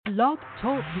Blog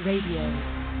Talk Radio.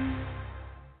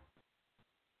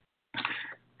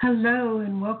 Hello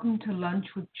and welcome to Lunch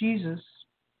with Jesus.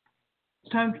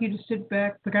 It's time for you to sit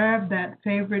back, grab that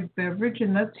favorite beverage,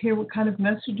 and let's hear what kind of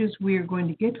messages we are going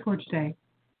to get for today.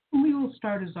 And we will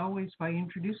start, as always, by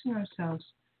introducing ourselves.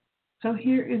 So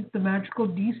here is the magical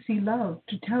DC Love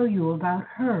to tell you about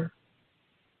her.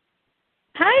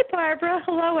 Hi, Barbara.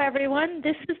 Hello, everyone.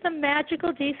 This is the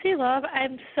magical DC Love.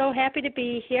 I'm so happy to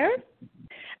be here.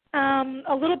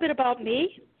 A little bit about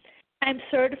me. I'm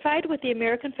certified with the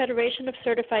American Federation of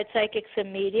Certified Psychics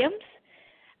and Mediums.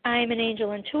 I'm an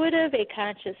angel intuitive, a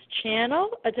conscious channel,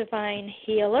 a divine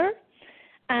healer.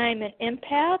 I'm an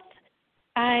empath.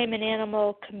 I'm an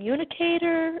animal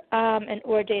communicator, an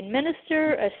ordained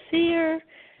minister, a seer,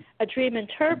 a dream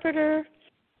interpreter,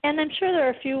 and I'm sure there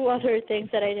are a few other things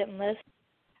that I didn't list.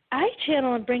 I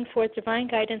channel and bring forth divine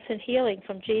guidance and healing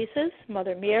from Jesus,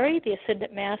 Mother Mary, the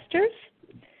Ascended Masters,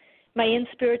 my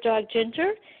in-spirit dog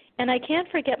Ginger, and I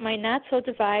can't forget my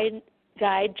not-so-divine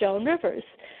guide, Joan Rivers.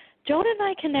 Joan and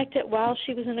I connected while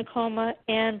she was in a coma,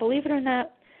 and believe it or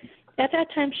not, at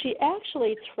that time she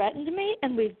actually threatened me,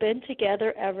 and we've been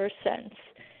together ever since.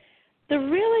 The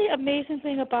really amazing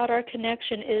thing about our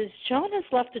connection is Joan has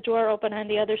left the door open on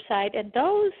the other side, and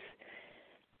those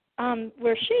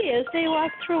where she is, they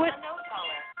walk through it.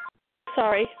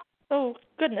 Sorry. Oh,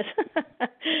 goodness.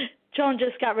 Joan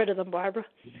just got rid of them, Barbara.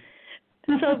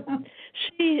 So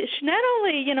she not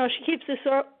only, she keeps this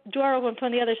door open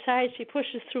from the other side, she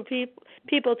pushes through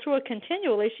people through it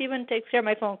continually. She even takes care of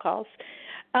my phone calls.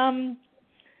 Prior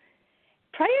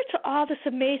to all this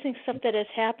amazing stuff that has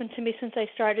happened to me since I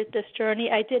started this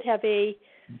journey, I did have a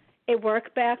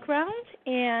work background,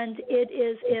 and it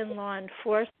is in law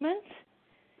enforcement.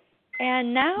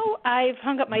 And now I've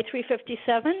hung up my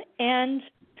 357, and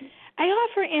I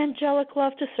offer angelic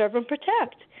love to serve and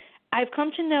protect. I've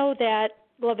come to know that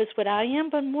love is what I am,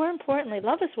 but more importantly,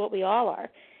 love is what we all are.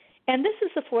 And this is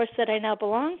the force that I now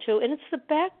belong to, and it's the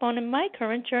backbone in my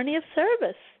current journey of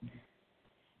service.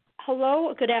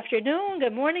 Hello, good afternoon,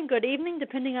 good morning, good evening,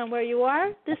 depending on where you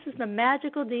are. This is the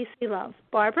magical DC Love.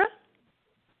 Barbara?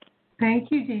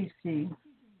 Thank you, DC.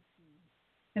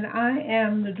 And I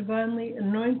am the divinely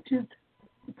anointed,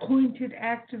 appointed,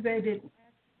 activated,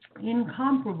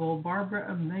 incomparable Barbara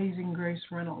Amazing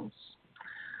Grace Reynolds.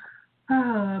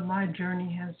 My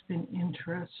journey has been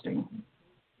interesting.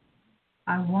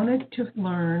 I wanted to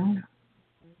learn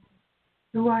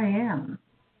who I am,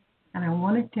 and I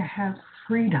wanted to have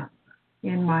freedom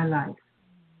in my life.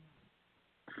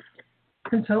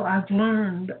 And so I've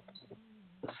learned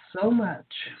so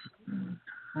much.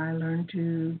 I learned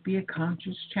to be a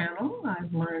conscious channel.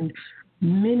 I've learned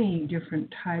many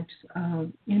different types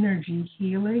of energy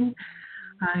healing.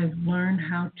 I've learned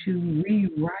how to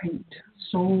rewrite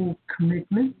soul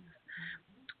commitments.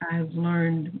 I've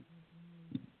learned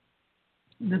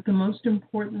that the most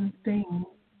important thing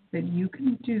that you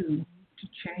can do to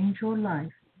change your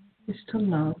life is to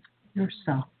love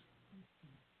yourself.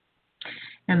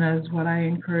 And that is what I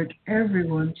encourage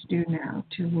everyone to do now,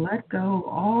 to let go of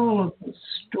all of the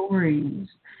stories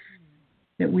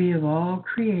that we have all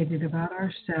created about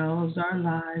ourselves, our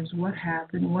lives, what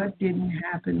happened, what didn't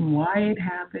happen, why it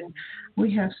happened.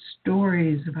 We have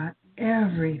stories about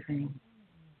everything.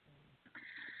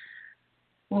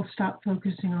 Well, stop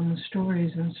focusing on the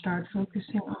stories and start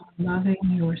focusing on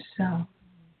loving yourself.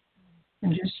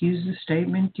 And just use the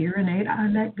statement, Dear Innate, I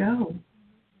let go.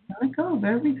 I let go of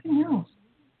everything else.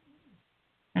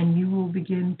 And you will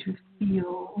begin to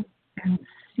feel and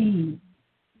see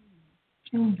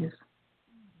changes.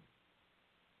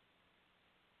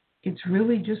 It's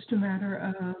really just a matter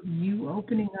of you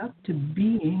opening up to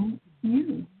being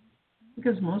you.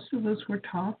 Because most of us were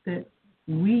taught that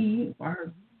we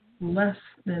are less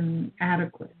than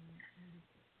adequate.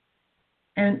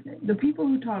 And the people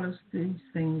who taught us these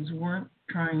things weren't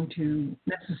trying to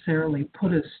necessarily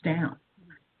put us down.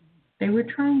 They were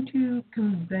trying to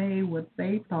convey what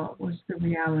they thought was the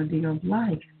reality of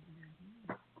life.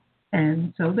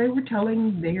 And so they were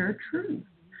telling their truth.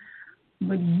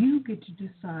 But you get to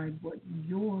decide what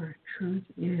your truth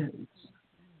is.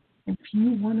 If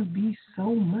you want to be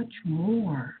so much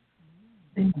more,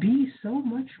 then be so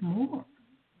much more.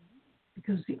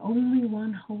 Because the only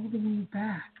one holding you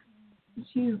back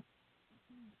is you.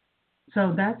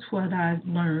 So that's what I've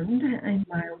learned in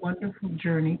my wonderful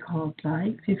journey called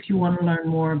life. If you want to learn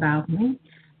more about me,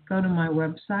 go to my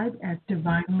website at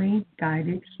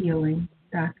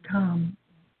divinelyguidedhealing.com.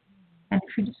 And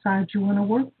if you decide you want to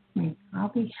work with me, I'll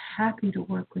be happy to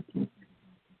work with you.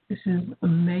 This is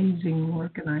amazing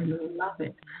work, and I love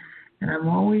it. And I'm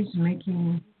always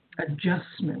making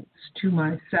adjustments to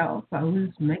myself. I was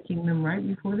making them right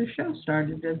before the show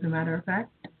started, as a matter of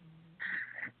fact.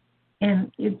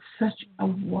 And it's such a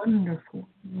wonderful,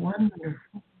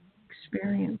 wonderful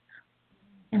experience.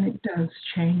 And it does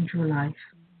change your life.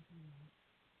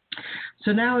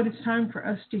 So now it is time for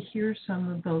us to hear some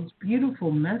of those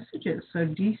beautiful messages. So,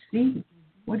 DC,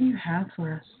 what do you have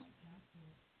for us?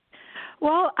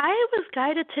 Well, I was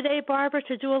guided today, Barbara,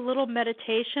 to do a little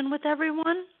meditation with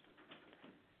everyone.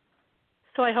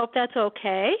 So I hope that's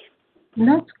okay.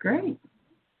 That's great.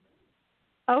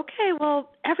 Okay,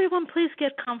 well, everyone please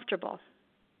get comfortable.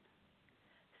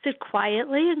 Sit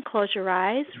quietly and close your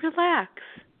eyes. Relax.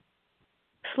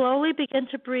 Slowly begin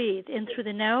to breathe in through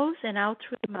the nose and out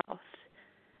through the mouth.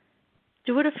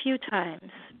 Do it a few times.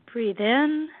 Breathe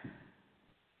in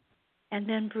and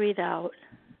then breathe out.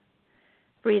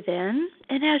 Breathe in,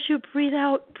 and as you breathe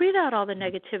out all the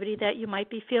negativity that you might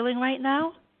be feeling right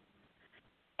now.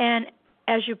 And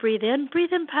as you breathe in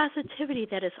positivity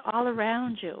that is all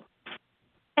around you.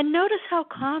 And notice how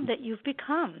calm that you've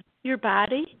become. Your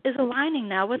body is aligning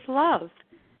now with love.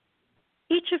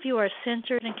 Each of you are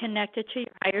centered and connected to your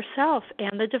higher self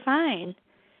and the divine.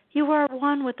 You are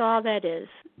one with all that is.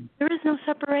 There is no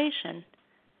separation.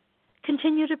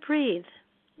 Continue to breathe.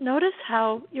 Notice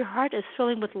how your heart is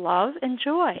filling with love and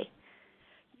joy.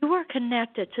 You are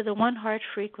connected to the one heart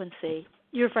frequency.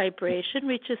 Your vibration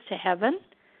reaches to heaven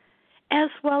as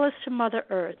well as to Mother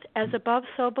Earth, as above,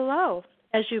 so below.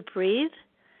 As you breathe,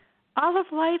 all of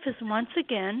life is once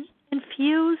again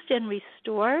infused and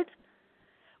restored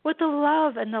with the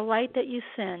love and the light that you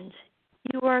send.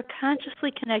 You are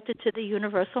consciously connected to the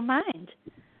universal mind.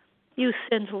 You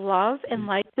send love and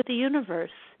light to the universe.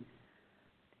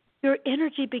 Your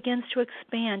energy begins to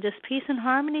expand as peace and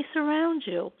harmony surround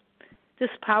you. This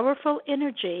powerful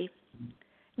energy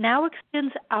now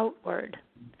extends outward,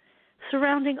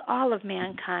 surrounding all of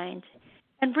mankind,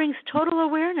 and brings total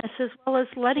awareness as well as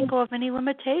letting go of any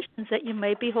limitations that you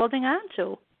may be holding on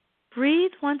to.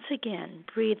 Breathe once again.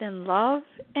 Breathe in love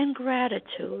and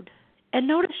gratitude. And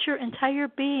notice your entire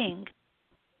being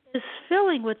is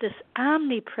filling with this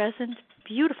omnipresent,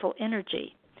 beautiful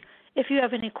energy. If you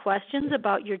have any questions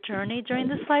about your journey during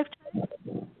this lifetime,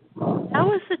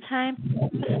 now is the time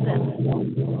to ask them.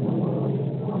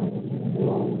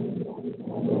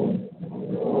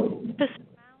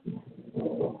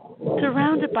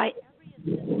 Surrounded by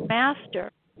every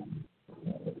master,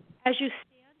 as you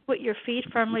stand with your feet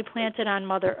firmly planted on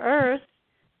Mother Earth,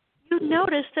 you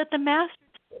notice that the masters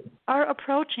are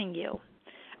approaching you.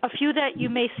 A few that you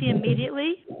may see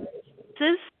immediately,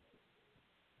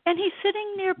 and he's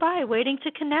sitting nearby waiting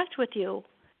to connect with you.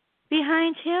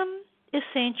 Behind him is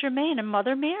Saint Germain and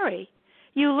Mother Mary.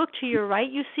 You look to your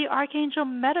right, you see Archangel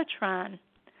Metatron,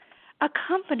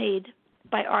 accompanied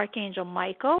by Archangel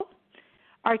Michael,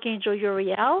 Archangel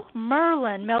Uriel,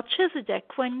 Merlin, Melchizedek,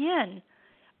 Kuan Yin,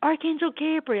 Archangel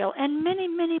Gabriel, and many,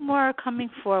 many more are coming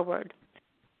forward.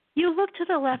 You look to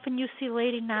the left and you see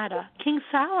Lady Nada, King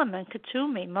Solomon,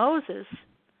 Katumi, Moses.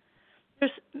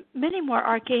 There's many more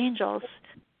archangels.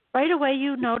 Right away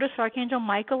you notice Archangel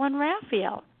Michael and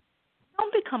Raphael.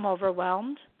 Don't become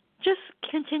overwhelmed. Just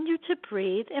continue to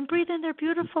breathe and breathe in their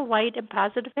beautiful light and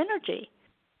positive energy.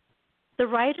 The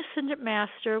right Ascended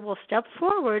Master will step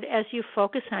forward as you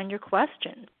focus on your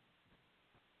question.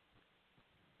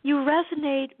 You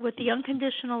resonate with the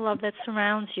unconditional love that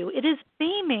surrounds you. It is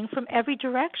beaming from every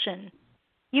direction.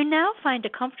 You now find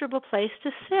a comfortable place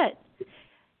to sit,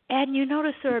 and you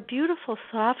notice there are beautiful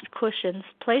soft cushions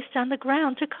placed on the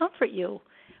ground to comfort you.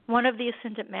 One of the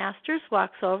Ascended Masters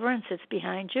walks over and sits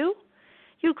behind you.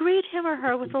 You greet him or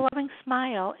her with a loving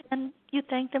smile, and you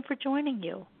thank them for joining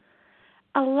you.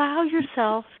 Allow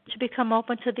yourself to become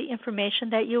open to the information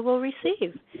that you will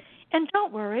receive. And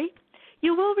don't worry,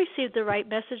 you will receive the right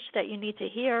message that you need to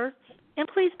hear, and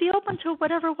please be open to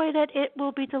whatever way that it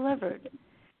will be delivered.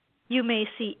 You may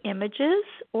see images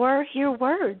or hear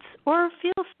words or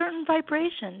feel certain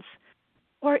vibrations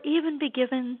or even be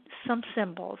given some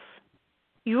symbols.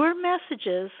 Your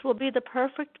messages will be the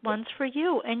perfect ones for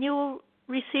you, and you will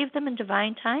receive them in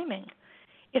divine timing.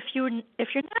 If you're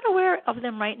not aware of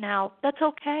them right now, that's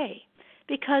okay,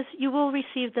 because you will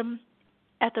receive them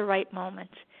at the right moment,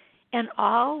 and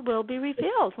all will be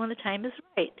revealed when the time is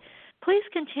right. Please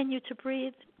continue to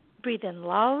breathe in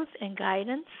love and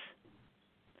guidance.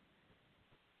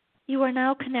 You are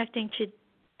now connecting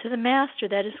to the Master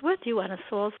that is with you on a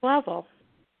soul's level.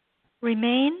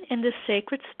 Remain in this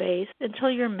sacred space until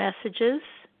your messages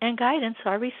and guidance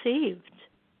are received.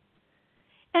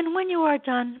 And when you are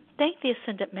done, thank the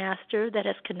Ascended Master that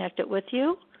has connected with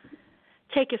you.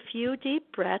 Take a few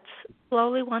deep breaths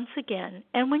slowly once again,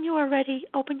 and when you are ready,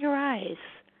 open your eyes.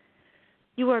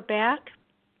 You are back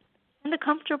in the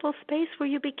comfortable space where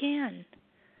you began.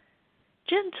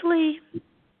 Gently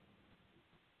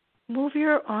move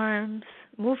your arms,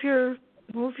 move your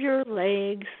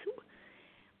legs,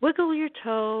 wiggle your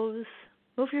toes,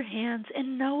 move your hands,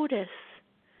 and notice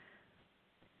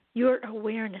your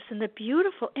awareness and the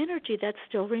beautiful energy that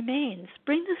still remains.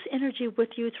 Bring this energy with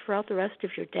you throughout the rest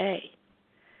of your day.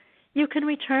 You can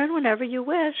return whenever you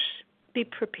wish. Be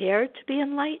prepared to be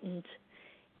enlightened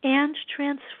and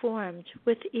transformed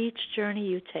with each journey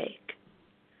you take.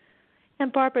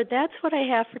 And Barbara, that's what I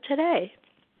have for today.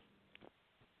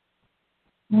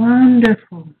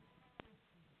 Wonderful.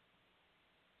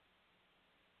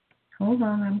 Hold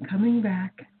on, I'm coming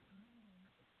back.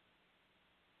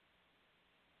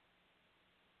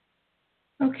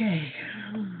 Okay.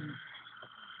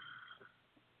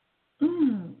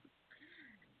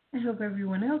 I hope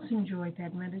everyone else enjoyed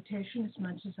that meditation as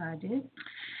much as I did.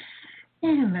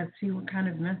 And let's see what kind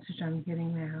of message I'm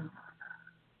getting now.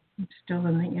 I'm still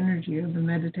in the energy of the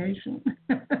meditation.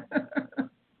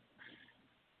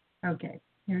 Okay,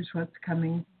 here's what's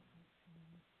coming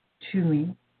to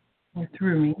me or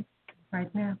through me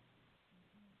right now.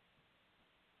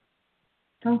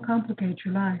 Don't complicate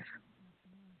your life.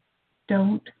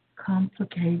 Don't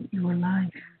complicate your life.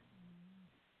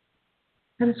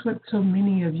 That is what so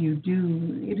many of you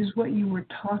do. It is what you were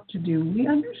taught to do. We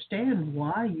understand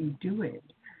why you do it.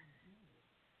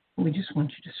 We just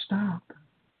want you to stop.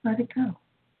 Let it go.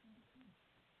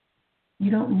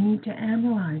 You don't need to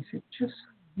analyze it. Just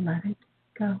let it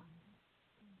go.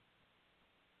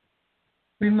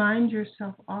 Remind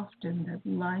yourself often that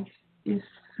life is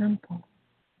simple.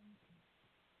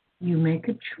 You make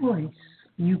a choice.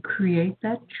 You create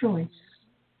that choice.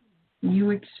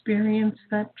 You experience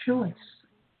that choice.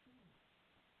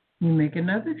 You make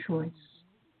another choice.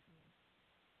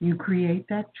 You create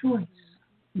that choice.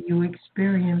 You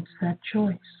experience that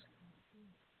choice.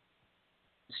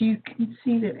 So you can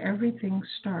see that everything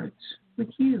starts with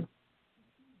you.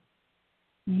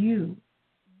 You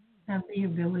have the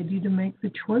ability to make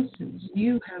the choices.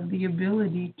 You have the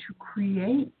ability to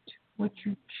create what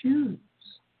you choose.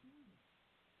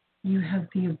 You have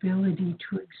the ability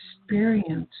to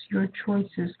experience your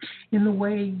choices in the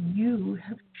way you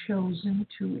have chosen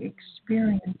to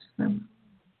experience them.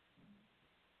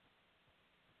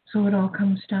 So it all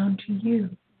comes down to you.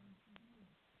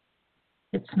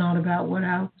 It's not about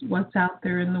what's out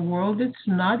there in the world. It's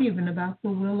not even about the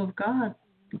will of God,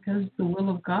 because the will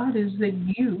of God is that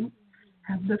you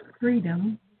have the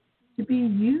freedom to be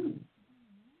you.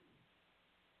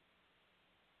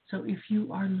 So if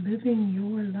you are living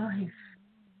your life,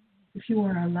 if you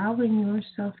are allowing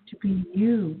yourself to be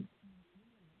you,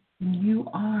 then you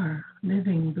are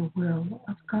living the will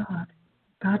of God.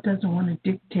 God doesn't want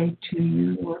to dictate to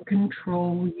you or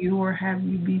control you or have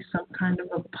you be some kind of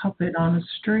a puppet on a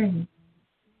string.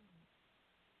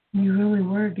 You really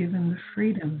were given the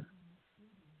freedom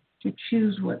to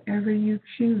choose whatever you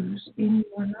choose in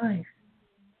your life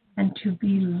and to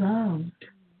be loved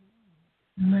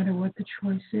no matter what the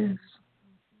choice is.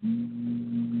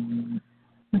 And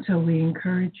so we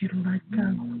encourage you to let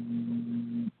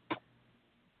go.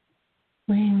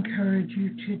 We encourage you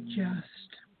to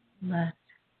just let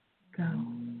go.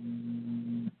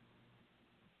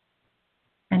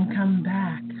 And come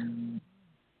back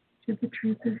to the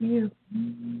truth of you.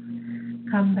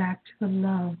 Come back to the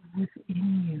love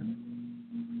within you.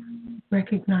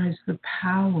 Recognize the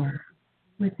power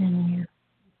within you.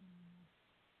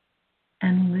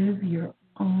 And live your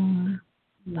own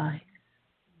life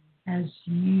as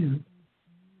you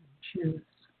choose.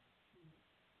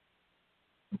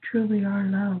 You truly are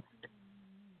loved,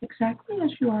 exactly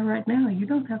as you are right now. You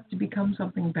don't have to become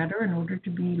something better in order to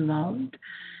be loved.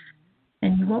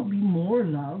 And you won't be more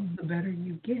loved the better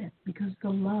you get, because the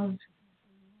love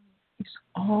is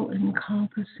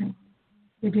all-encompassing.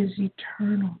 It is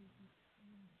eternal.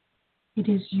 It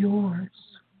is yours.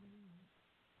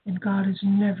 And God is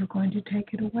never going to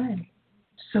take it away.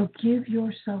 So give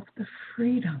yourself the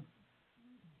freedom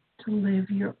to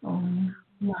live your own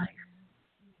life,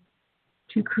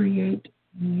 to create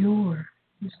your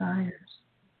desires,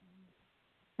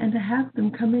 and to have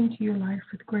them come into your life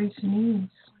with grace and ease.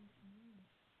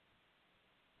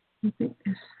 Keep it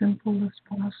as simple as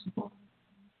possible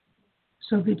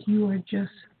so that you are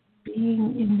just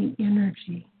being in the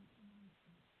energy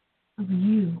of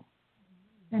you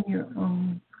and your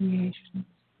own creations.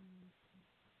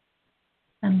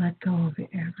 And let go of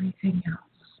everything else.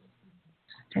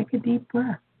 Just take a deep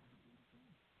breath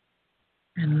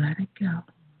and let it go.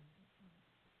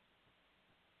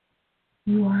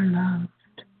 You are loved.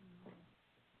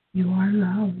 You are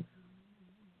loved.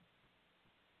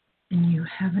 And you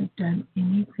haven't done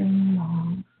anything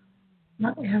wrong.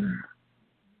 Not ever.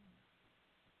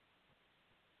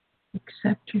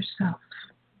 Accept yourself.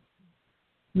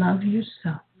 Love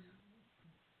yourself.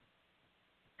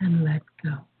 And let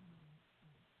go.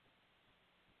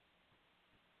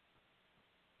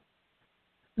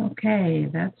 Okay,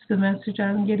 that's the message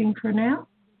I'm getting for now.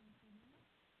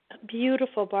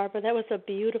 Beautiful, Barbara. That was a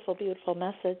beautiful, beautiful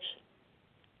message.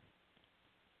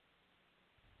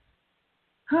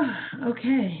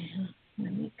 Okay,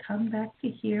 let me come back to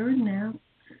here and now.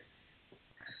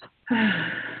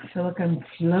 I feel like I'm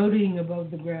floating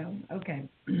above the ground. Okay.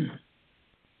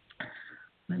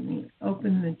 Let me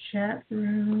open the chat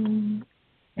room.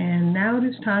 And now it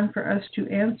is time for us to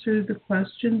answer the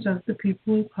questions of the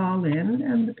people who call in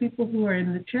and the people who are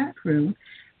in the chat room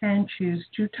and choose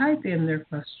to type in their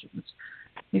questions.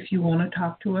 If you want to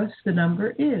talk to us, the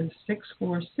number is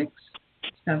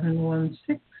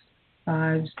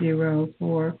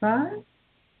 646-716-5045.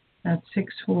 That's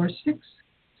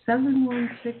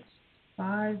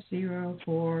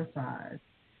 646-716-5045.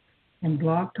 And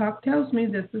Blog Talk tells me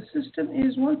that the system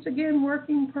is once again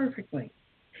working perfectly.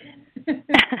 Good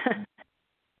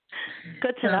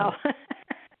to know.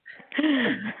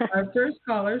 Our first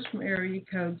caller is from area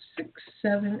code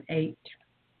 678.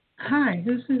 Hi,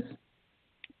 who's this?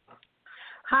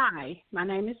 Hi, my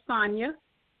name is Sonia.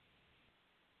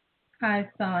 Hi,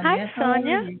 Sonia. Hi, Sonia. How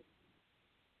are you?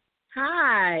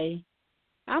 Hi,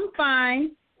 I'm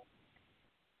fine.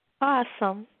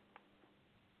 Awesome.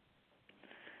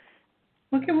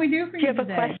 What can we do for Do you you have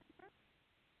today? a question?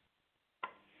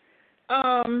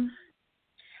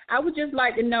 I would just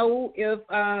like to know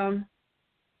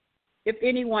if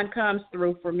anyone comes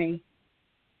through for me.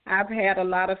 I've had a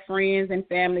lot of friends and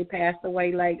family pass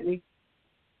away lately.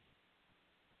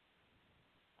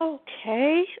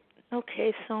 Okay,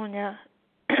 Sonia.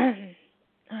 All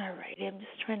righty, I'm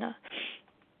just trying to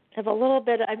have a little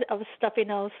bit of a stuffy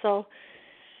nose, so it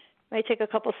might take a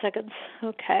couple seconds.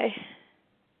 Okay.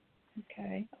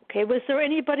 Okay, was there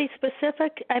anybody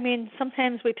specific? I mean,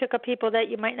 sometimes we pick up people that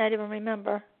you might not even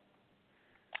remember.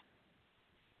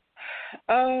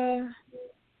 I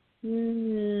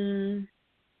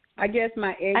guess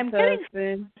my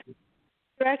ex-husband.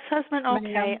 Your ex-husband?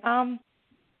 Okay.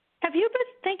 Have you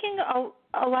been thinking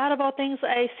a lot about things?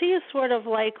 I see you sort of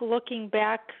like looking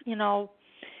back, maybe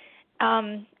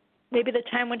the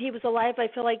time when he was alive. I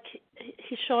feel like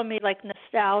he's showing me like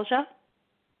nostalgia.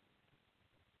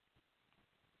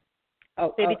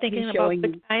 Maybe thinking about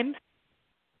the times.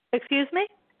 Excuse me?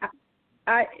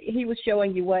 He was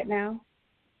showing you what now?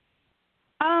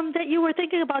 That you were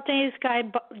thinking about days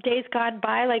gone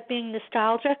by, like being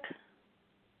nostalgic.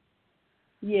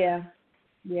 Yeah.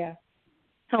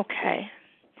 Okay.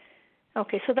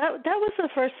 So that was the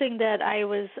first thing that I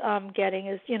was getting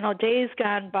is days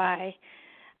gone by.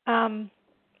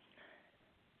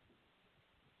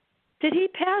 Did he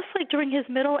pass like during his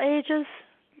middle ages?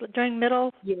 During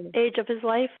middle age of his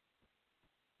life?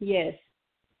 Yes.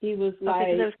 He was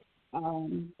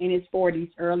in his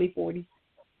 40s, early 40s.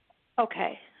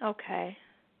 Okay.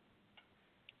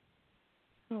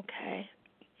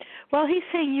 Well, he's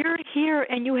saying you're here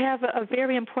and you have a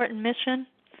very important mission,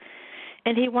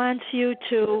 and he wants you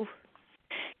to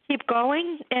keep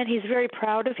going, and he's very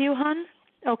proud of you, hon.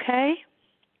 Okay?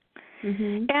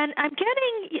 Mm-hmm. And I'm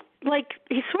getting, like,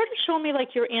 he's sort of showing me,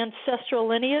 like, your ancestral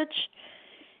lineage,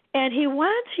 and he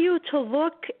wants you to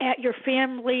look at your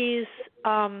family's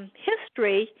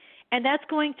history, and that's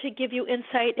going to give you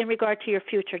insight in regard to your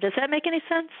future. Does that make any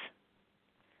sense?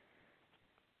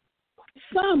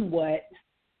 Somewhat.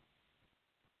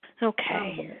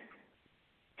 Okay. Somewhat.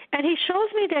 And he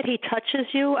shows me that he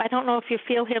touches you. I don't know if you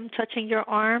feel him touching your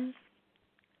arm.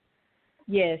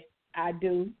 Yes, I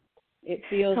do. It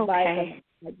feels like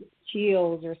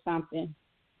chills or something.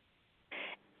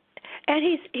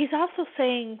 And he's also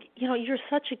saying, you're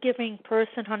such a giving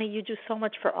person, honey. You do so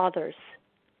much for others.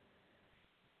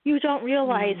 You don't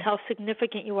realize how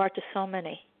significant you are to so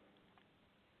many.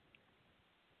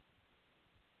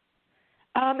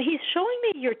 He's showing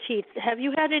me your teeth. Have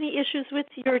you had any issues with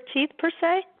your teeth per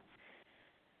se?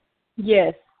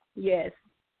 Yes.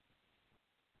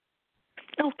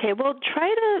 Okay, well, try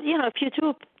to, if you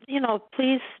do,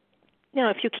 please,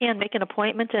 if you can, make an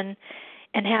appointment and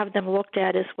have them looked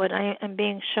at is what I am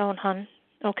being shown, hon.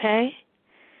 Okay?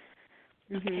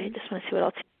 Mm-hmm. Okay, I just want to see what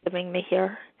else he's giving me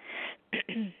here.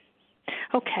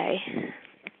 Okay.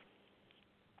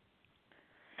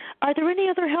 Are there any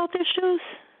other health issues?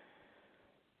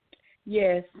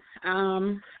 Yes.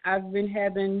 I've been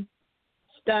having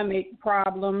stomach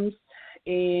problems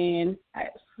and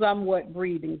somewhat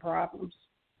breathing problems.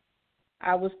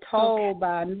 I was told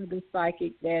by another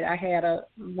psychic that I had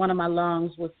one of my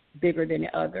lungs was bigger than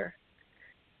the other.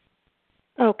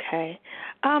 Okay.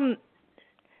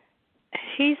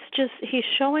 He's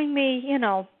showing me,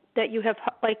 that you have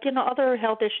other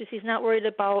health issues. He's not worried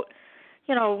about,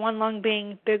 one lung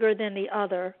being bigger than the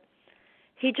other.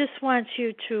 He just wants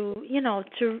you to,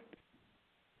 to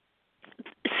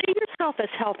see yourself as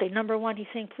healthy. Number one, he's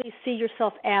saying, please see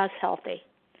yourself as healthy.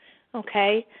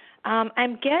 Okay?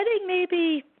 I'm getting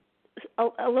maybe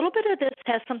a little bit of this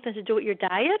has something to do with your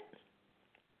diet.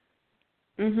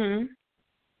 Mhm.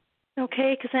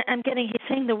 Okay, because he's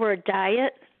saying the word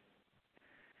diet.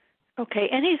 Okay,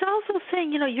 and he's also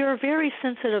saying, you're a very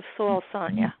sensitive soul,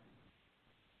 Sonia.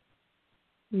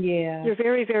 Yeah. You're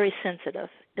very, very sensitive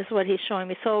is what he's showing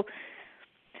me. So,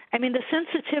 the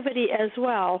sensitivity as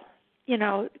well,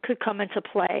 could come into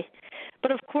play.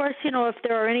 But, of course, if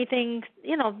there are anything,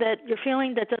 that you're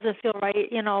feeling that doesn't feel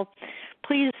right,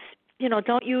 please,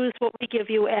 don't use what we give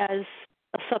you as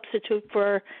a substitute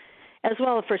for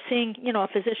seeing, a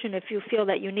physician if you feel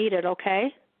that you need it,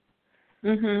 okay?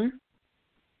 Mhm.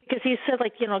 Because he said,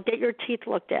 get your teeth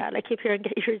looked at. I keep hearing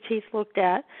get your teeth looked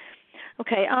at.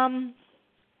 Okay,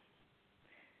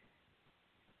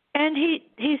 and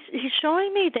he's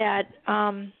showing me that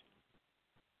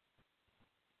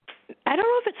I don't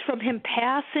know if it's from him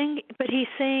passing, but he's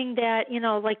saying that,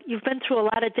 you've been through a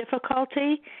lot of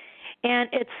difficulty, and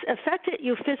it's affected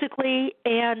you physically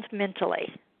and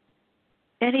mentally.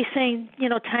 And he's saying,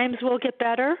 times will get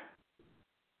better.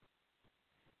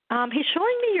 He's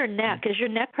showing me your neck. Is your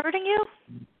neck hurting you?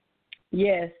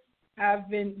 Yes.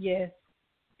 Yes.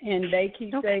 And they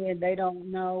keep saying they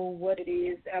don't know what it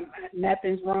is.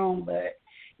 Nothing's wrong, but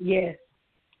yes.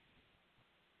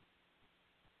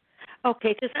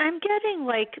 Okay, because I'm getting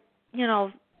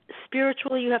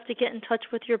spiritually you have to get in touch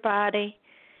with your body.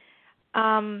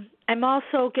 I'm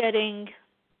also getting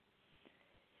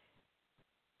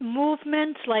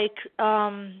movement like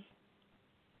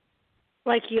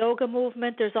yoga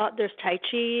movement. There's Tai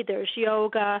Chi, there's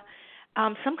yoga.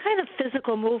 Some kind of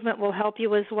physical movement will help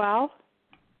you as well.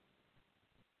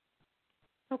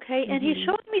 Okay, and he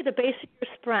showed me the base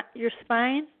of your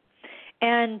spine,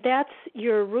 and that's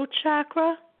your root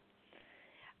chakra.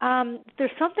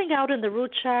 There's something out in the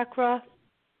root chakra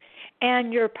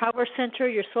and your power center,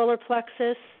 your solar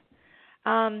plexus,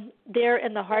 there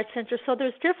in the heart center. So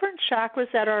there's different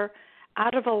chakras that are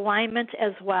out of alignment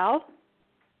as well.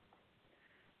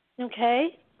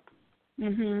 Okay?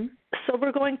 Mhm. So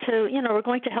we're going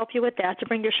to help you with that to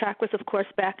bring your chakras, of course,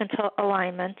 back into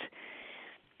alignment.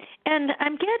 And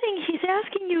he's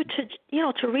asking you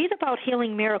to read about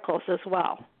healing miracles as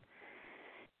well.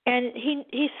 And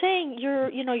he's saying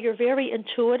you're very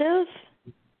intuitive.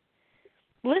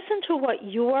 Listen to what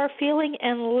you are feeling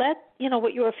and let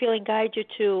what you are feeling guide you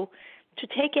to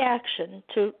take action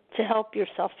to help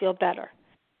yourself feel better.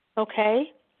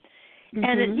 Okay? Mm-hmm.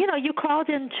 And you called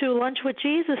into Lunch with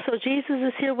Jesus, so Jesus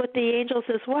is here with the angels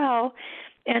as well,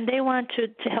 and they want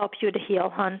to help you to heal,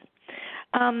 hon.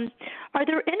 Are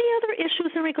there any other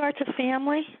issues in regard to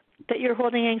family that you're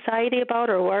holding anxiety about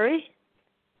or worry?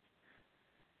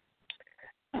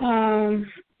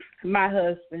 My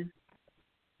husband.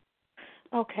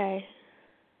 Okay,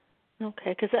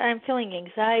 because I'm feeling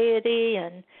anxiety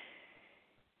and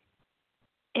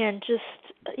just,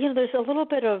 there's a little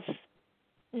bit of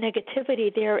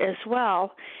negativity there as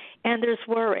well, and there's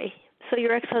worry. So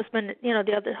your ex-husband,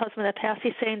 the other husband that passed,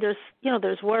 he's saying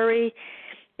there's worry,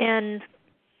 and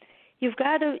you've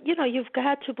got to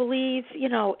believe,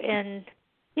 in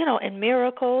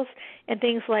miracles and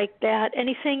things like that. And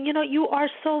he's saying,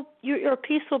 you're a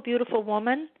peaceful, beautiful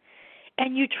woman,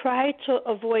 and you try to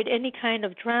avoid any kind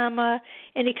of drama,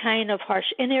 any kind of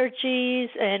harsh energies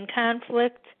and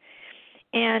conflict.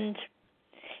 And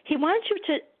he wants you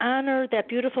to honor that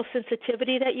beautiful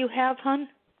sensitivity that you have, hon.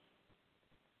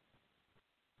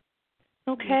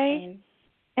 Okay?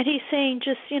 And he's saying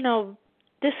just,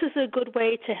 this is a good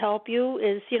way to help you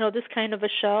is, this kind of a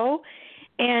show.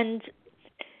 And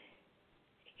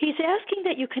he's asking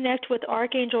that you connect with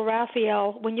Archangel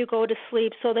Raphael when you go to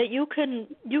sleep so that you can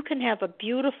have a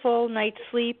beautiful night's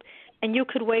sleep and you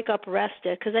could wake up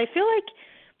rested. Because I feel like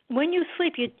when you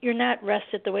sleep, you're not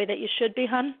rested the way that you should be,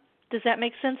 hon. Does that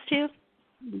make sense to you?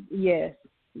 Yes.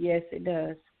 Yes, it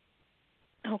does.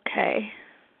 Okay.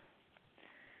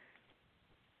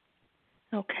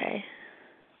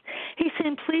 He's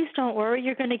saying, please don't worry.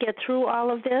 You're going to get through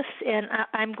all of this, and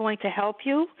I'm going to help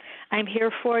you. I'm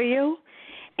here for you.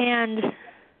 And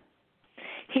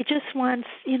he just wants,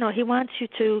 he wants you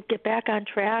to get back on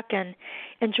track and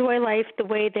enjoy life the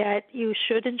way that you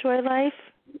should enjoy life.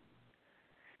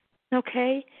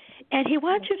 Okay? And he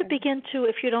wants you to begin to,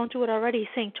 if you don't do it already, he's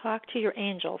saying talk to your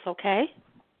angels, okay?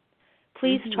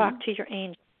 Please talk to your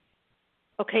angels.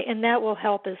 Okay, and that will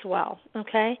help as well,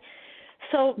 okay?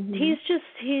 So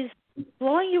he's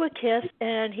blowing you a kiss,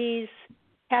 and he's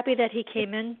happy that he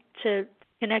came in to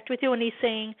connect with you, and he's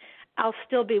saying, I'll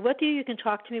still be with you. You can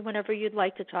talk to me whenever you'd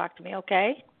like to talk to me,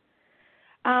 okay?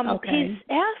 Okay. He's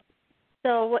asked,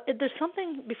 so there's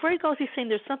something, before he goes, he's saying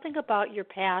there's something about your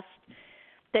past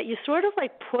that you sort of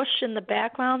like push in the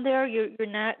background there. You're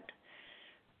not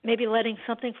maybe letting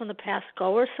something from the past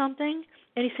go or something.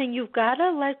 And he's saying you've got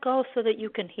to let go so that you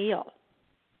can heal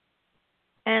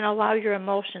and allow your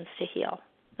emotions to heal,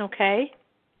 okay?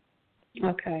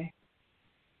 Okay.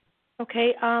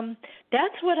 Okay,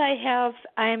 that's what I have.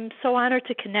 I'm so honored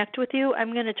to connect with you.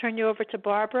 I'm going to turn you over to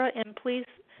Barbara, and please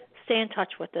stay in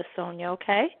touch with us, Sonia,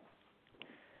 okay?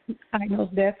 I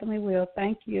most definitely will.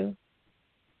 Thank you.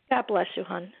 God bless you,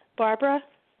 hon. Barbara?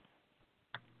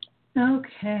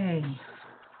 Okay.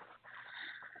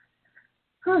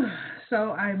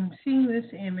 So I'm seeing this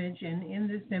image, and in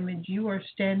this image you are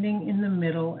standing in the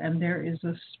middle, and there is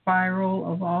a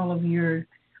spiral of all of your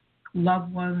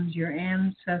loved ones, your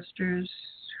ancestors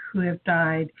who have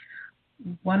died.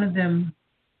 One of them,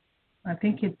 I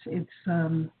think I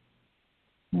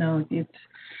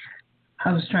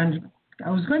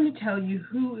was going to tell you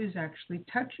who is actually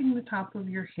touching the top of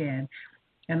your head,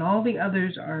 and all the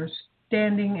others are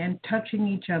standing and touching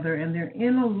each other, and they're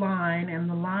in a line, and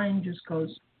the line just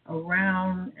goes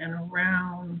around and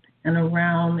around and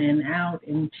around and out,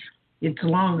 and it's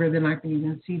longer than I can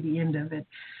even see the end of it.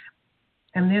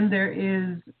 And then there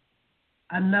is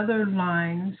another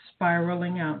line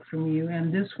spiraling out from you,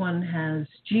 and this one has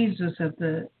Jesus at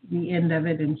the end of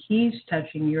it, and he's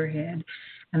touching your head,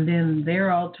 and then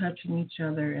they're all touching each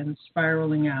other and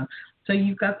spiraling out. So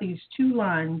you've got these two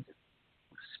lines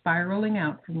spiraling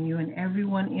out from you, and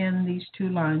everyone in these two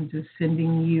lines is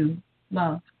sending you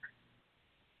love.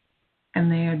 And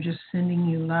they are just sending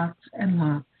you lots and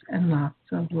lots and lots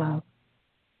of love.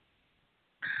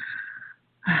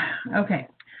 Okay.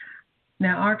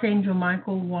 Now, Archangel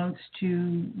Michael wants to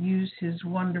use his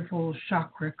wonderful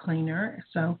chakra cleaner.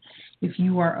 So if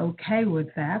you are okay with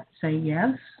that, say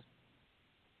yes.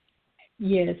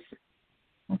 Yes.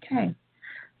 Okay.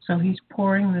 So he's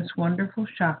pouring this wonderful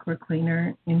chakra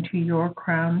cleaner into your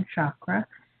crown chakra.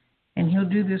 And he'll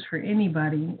do this for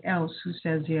anybody else who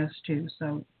says yes too.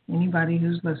 So anybody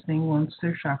who's listening wants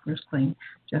their chakras clean,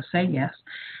 just say yes.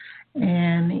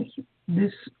 And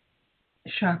this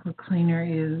chakra cleaner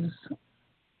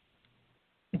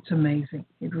it's amazing.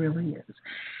 It really is.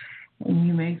 And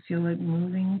you may feel it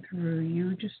moving through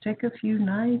you. Just take a few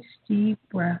nice deep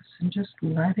breaths and just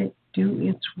let it do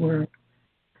its work.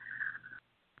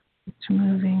 It's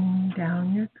moving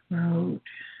down your throat,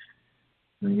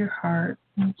 through your heart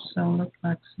and solar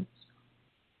plexus.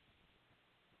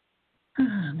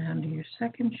 Down to your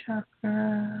second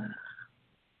chakra.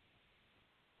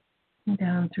 And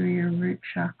down through your root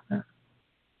chakra.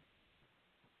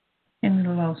 And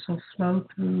it'll also flow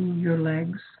through your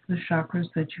legs, the chakras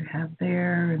that you have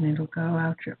there, and it'll go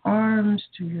out your arms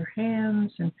to your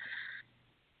hands, and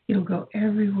it'll go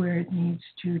everywhere it needs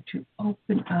to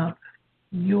open up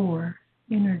your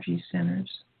energy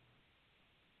centers,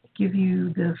 give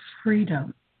you the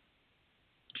freedom.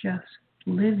 Just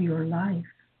live your life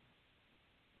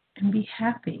and be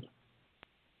happy.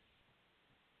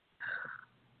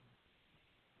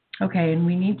 Okay, and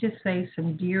we need to say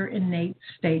some dear innate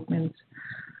statements,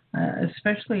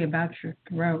 especially about your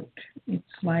throat. It's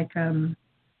like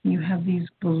you have these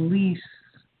beliefs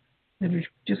that are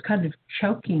just kind of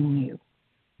choking you.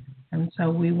 And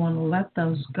so we want to let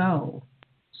those go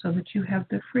so that you have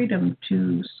the freedom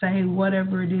to say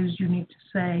whatever it is you need to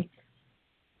say,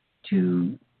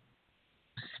 to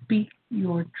speak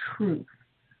your truth.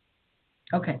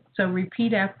 Okay, so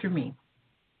repeat after me.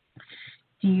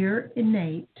 Dear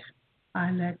innate,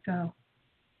 I let go.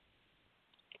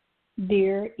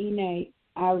 Dear innate,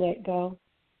 I let go.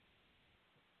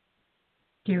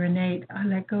 Dear innate, I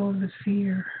let go of the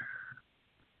fear.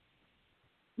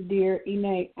 Dear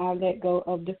innate, I let go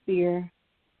of the fear.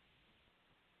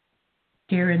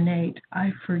 Dear innate,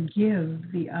 I forgive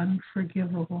the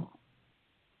unforgivable.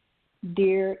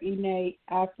 Dear innate,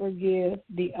 I forgive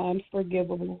the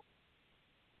unforgivable.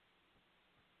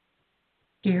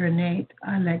 Dear innate,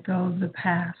 I let go of the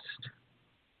past.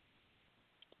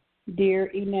 Dear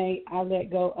innate, I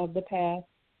let go of the past.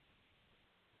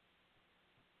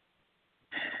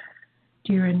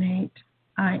 Dear innate,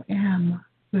 I am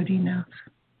good enough.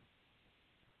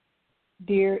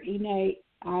 Dear innate,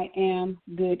 I am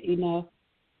good enough.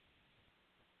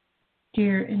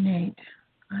 Dear innate,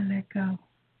 I let go.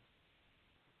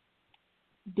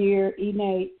 Dear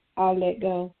innate, I let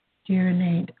go. Dear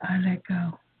innate, I let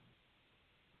go.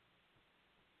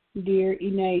 Dear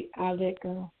innate, I let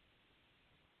go.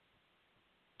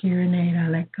 Dear innate, I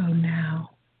let go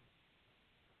now.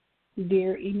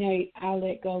 Dear innate, I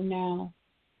let go now.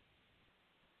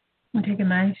 And take a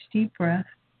nice deep breath.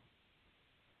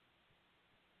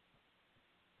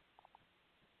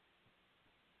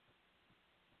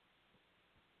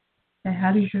 And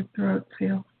how does your throat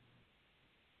feel?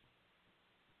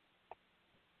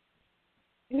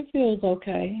 It feels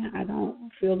okay. I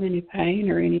don't feel any pain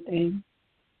or anything.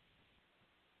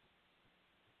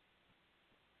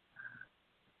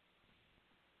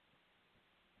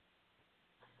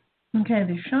 Okay,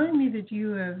 they're showing me that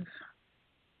you have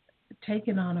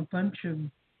taken on a bunch of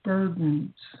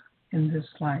burdens in this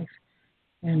life.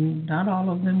 And not all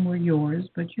of them were yours,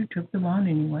 but you took them on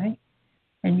anyway.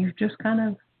 And you've just kind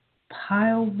of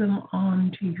piled them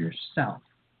on to yourself.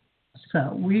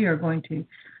 So we are going to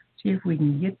see if we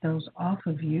can get those off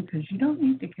of you, because you don't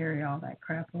need to carry all that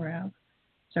crap around.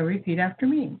 So repeat after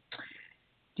me.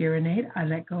 Dear innate, I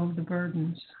let go of the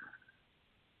burdens.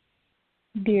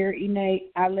 Dear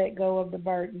innate, I let go of the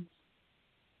burdens.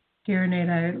 Dear innate,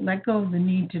 I let go of the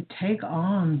need to take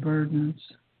on burdens.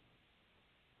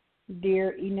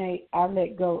 Dear innate, I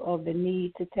let go of the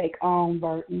need to take on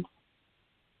burdens.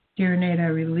 Dear innate, I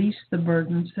release the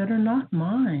burdens that are not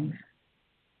mine.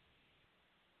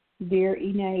 Dear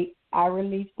innate, I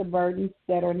release the burdens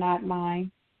that are not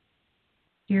mine.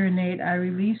 Dear innate, I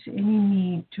release any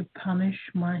need to punish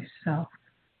myself.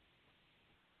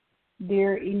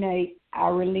 Dear innate, I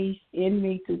release in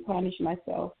me to punish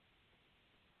myself.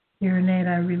 Dear innate,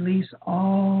 I release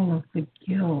all of the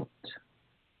guilt.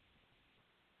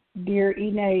 Dear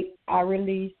innate, I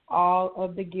release all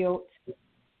of the guilt.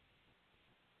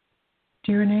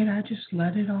 Dear innate, I just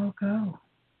let it all go.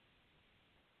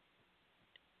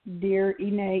 Dear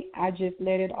innate, I just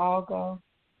let it all go.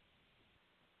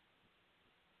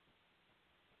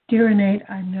 Dear innate,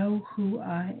 I know who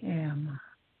I am.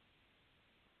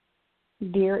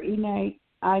 Dear innate,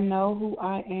 I know who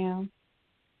I am.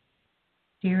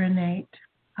 Dear innate,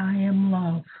 I am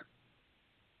love.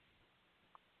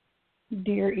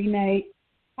 Dear innate,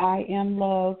 I am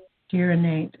love. Dear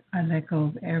innate, I let go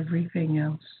of everything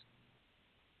else.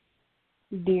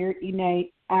 Dear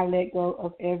innate, I let go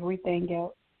of everything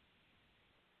else.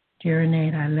 Dear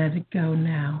innate, I let it go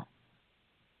now.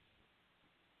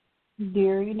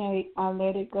 Dear innate, I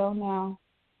let it go now.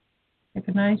 Take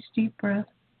a nice deep breath.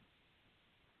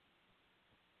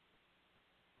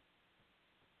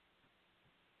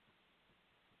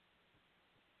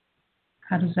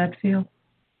 How does that feel?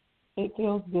 It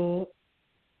feels good.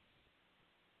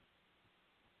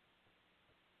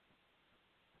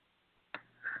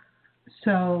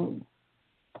 So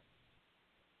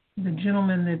the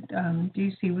gentleman that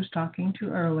DC was talking to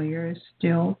earlier is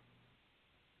still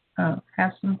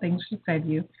has some things to say to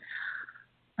you.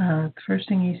 The first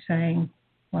thing he's saying,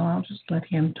 well, I'll just let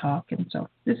him talk. And so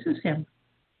this is him.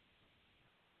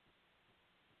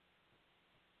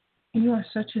 You are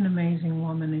such an amazing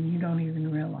woman, and you don't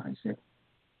even realize it.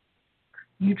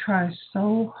 You try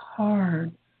so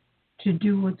hard to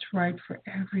do what's right for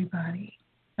everybody.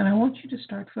 And I want you to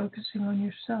start focusing on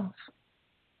yourself,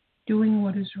 doing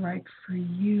what is right for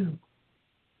you,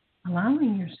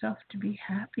 allowing yourself to be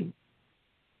happy,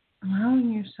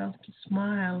 allowing yourself to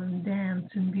smile and dance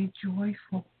and be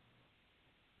joyful,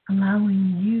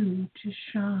 allowing you to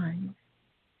shine.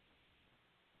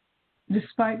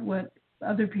 Despite what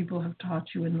other people have taught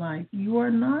you in life, you are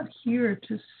not here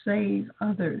to save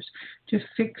others, to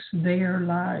fix their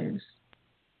lives.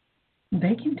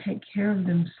 They can take care of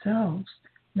themselves.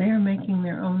 They are making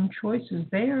their own choices.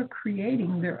 They are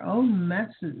creating their own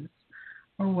messes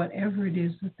or whatever it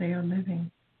is that they are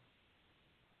living.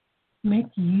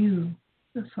 Make you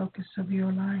the focus of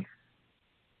your life.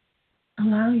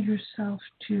 Allow yourself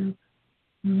to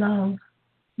love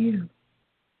you.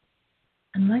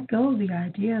 And let go of the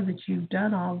idea that you've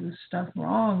done all this stuff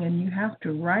wrong and you have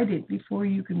to right it before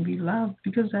you can be loved,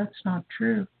 because that's not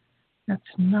true. That's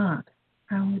not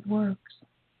how it works.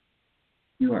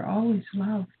 You are always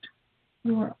loved.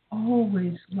 You are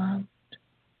always loved.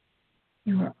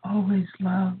 You are always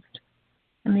loved.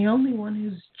 And the only one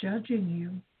who's judging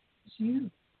you is you.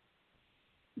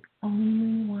 The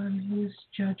only one who is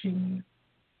judging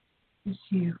you is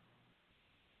you.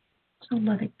 So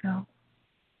let it go.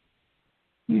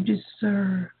 You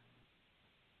deserve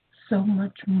so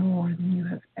much more than you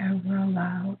have ever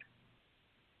allowed.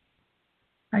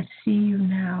 I see you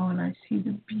now, and I see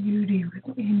the beauty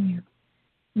within you,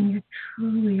 and you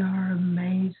truly are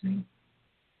amazing.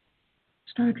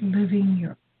 Start living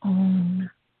your own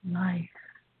life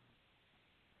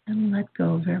and let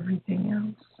go of everything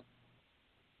else.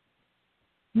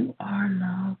 You are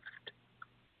loved,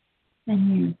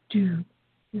 and you do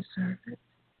deserve it.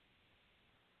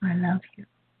 I love you.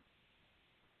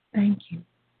 Thank you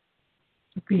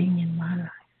for being in my life.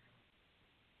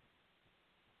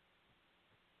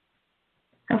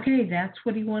 Okay, that's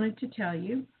what he wanted to tell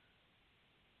you.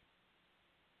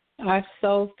 I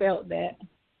so felt that.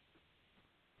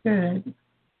 Good.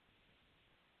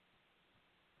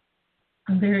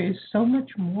 And there is so much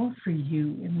more for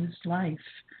you in this life.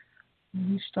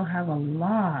 You still have a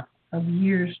lot of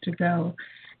years to go.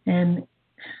 And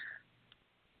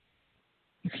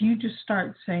if you just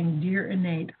start saying, "Dear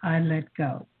innate, I let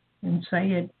go," and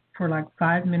say it for like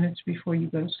 5 minutes before you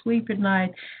go to sleep at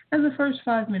night, and the first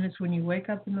 5 minutes when you wake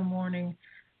up in the morning,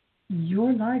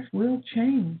 your life will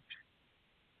change.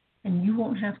 And you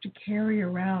won't have to carry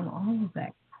around all of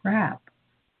that crap.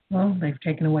 Well, they've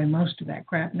taken away most of that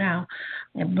crap now,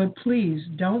 but please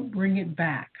don't bring it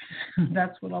back.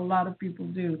 That's what a lot of people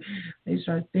do. They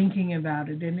start thinking about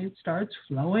it, and it starts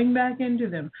flowing back into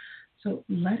them. So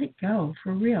let it go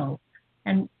for real,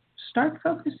 and start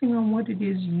focusing on what it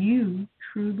is you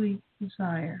truly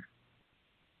desire,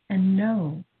 and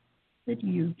know that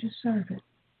you deserve it.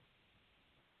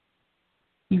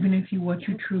 Even if what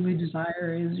you truly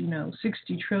desire is,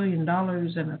 $60 trillion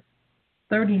and a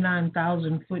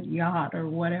 39,000-foot yacht or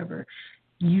whatever,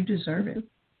 you deserve it.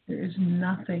 There is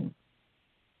nothing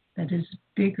that is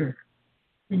bigger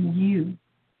than you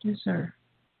deserve.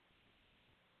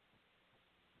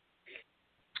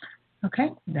 Okay,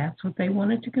 that's what they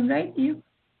wanted to convey to you.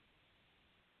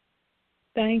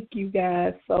 Thank you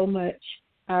guys so much.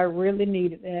 I really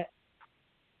needed that.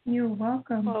 You're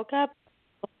welcome. Okay.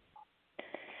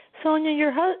 Sonia,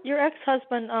 your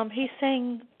ex-husband, he's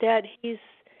saying that he's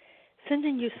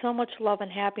sending you so much love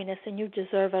and happiness, and you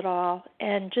deserve it all.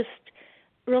 And just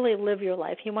really live your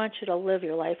life. He wants you to live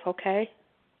your life, okay?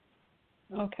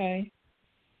 Okay.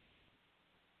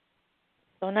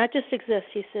 So not just exist.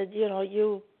 He said,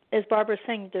 you, as Barbara's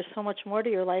saying, there's so much more to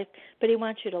your life, but he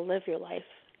wants you to live your life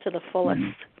to the fullest.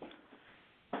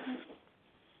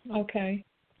 Okay.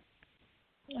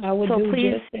 I will so do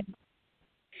please, just that.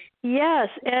 Yes,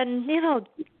 and,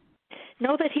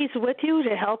 know that he's with you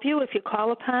to help you if you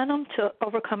call upon him to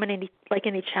overcome any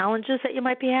challenges that you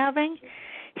might be having.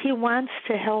 He wants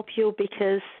to help you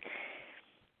because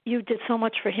you did so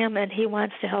much for him, and he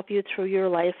wants to help you through your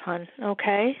life, hon,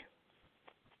 okay?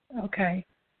 Okay.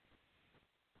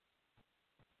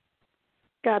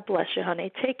 God bless you,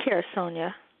 honey. Take care,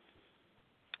 Sonia.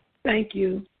 Thank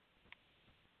you.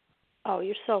 Oh,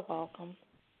 you're so welcome.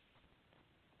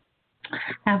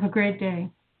 Have a great day.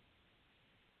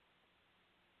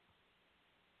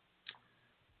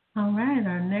 All right,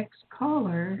 our next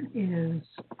caller is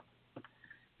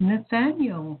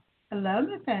Nathaniel. Hello,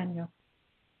 Nathaniel.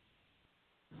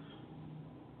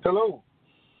 Hello.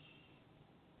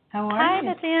 How are Hi, you?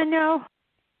 Nathaniel.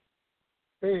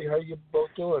 Hey, how you both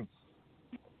doing?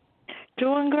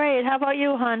 Doing great. How about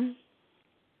you, hon?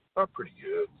 I'm pretty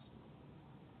good.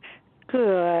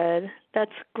 Good.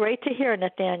 That's great to hear,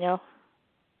 Nathaniel.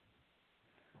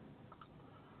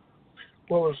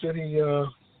 Well, is any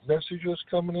messages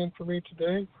coming in for me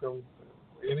today from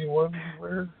anyone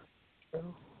anywhere?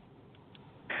 No?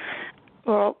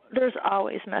 Well, there's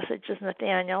always messages,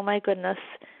 Nathaniel. My goodness.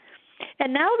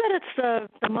 And now that it's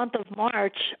the month of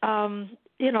March,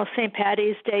 St.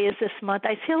 Patty's Day is this month.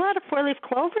 I see a lot of four-leaf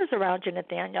clovers around you,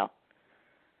 Nathaniel.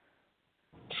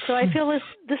 So I feel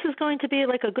this is going to be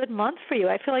like a good month for you.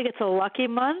 I feel like it's a lucky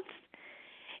month.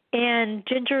 And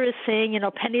Ginger is saying,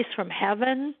 pennies from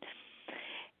heaven.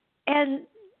 And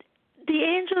the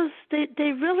angels,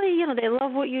 they really, they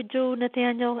love what you do,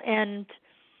 Nathaniel, and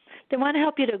they want to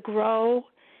help you to grow,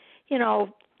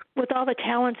 with all the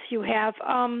talents you have.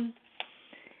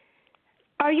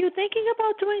 Are you thinking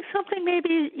about doing something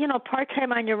maybe,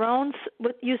 part-time on your own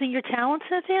with using your talents,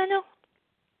 Nathaniel?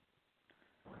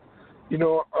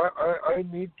 I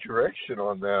need direction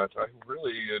on that. I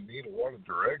really need a lot of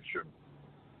direction.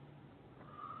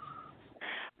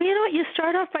 Well, you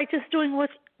start off by just doing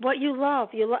what you love.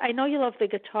 I know you love the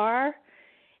guitar,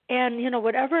 and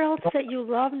whatever else that you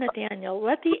love, Nathaniel.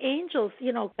 Let the angels,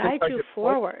 guide you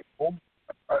forward.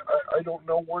 I don't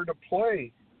know where to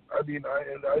play. I mean,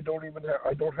 I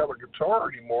don't have a guitar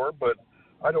anymore, but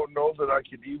I don't know that I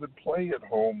could even play at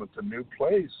home at the new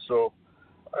place. So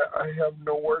I have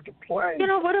nowhere to play.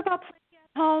 What about playing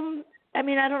at home? I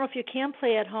mean, I don't know if you can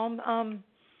play at home,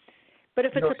 but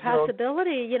if it's a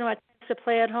possibility, at times to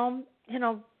play at home,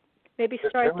 maybe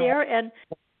start there. And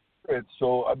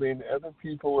so, I mean, other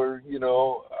people are,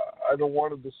 I don't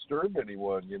want to disturb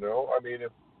anyone, I mean,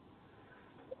 if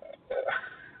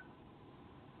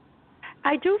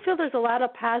I do feel there's a lot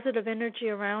of positive energy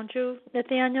around you,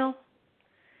 Nathaniel.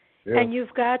 Yeah. And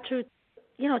you've got to,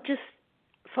 just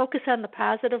focus on the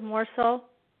positive more so.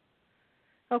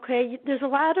 Okay, there's a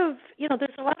lot of,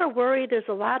 worry, there's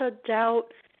a lot of doubt,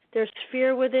 there's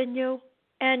fear within you,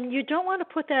 and you don't want to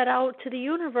put that out to the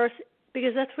universe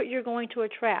because that's what you're going to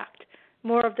attract,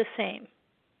 more of the same.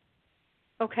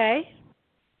 Okay?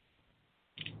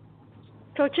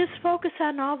 So just focus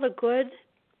on all the good,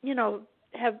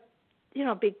 have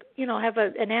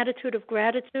an attitude of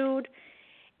gratitude,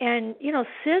 and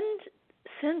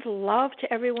send love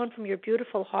to everyone from your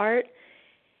beautiful heart.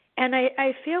 And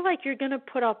I feel like you're going to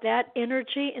put out that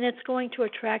energy, and it's going to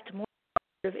attract more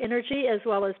positive energy as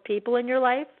well as people in your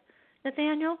life,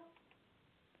 Nathaniel.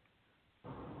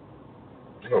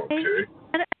 Okay.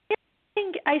 And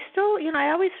I still,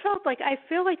 I always felt like I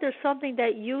feel like there's something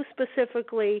that you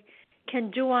specifically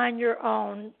can do on your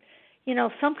own,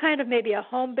 some kind of maybe a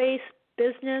home-based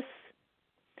business.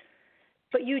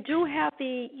 But you do have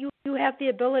you have the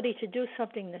ability to do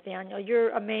something, Nathaniel. You're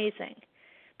amazing.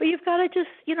 But you've got to just,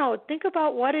 think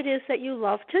about what it is that you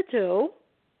love to do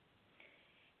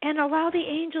and allow the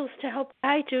angels to help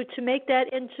guide you to make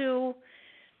that into,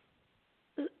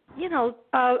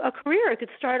 a career. It could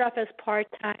start off as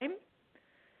part-time.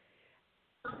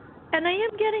 And I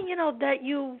am getting, that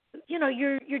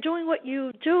you're doing what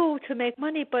you do to make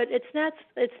money, but it's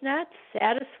not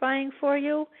satisfying for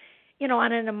you,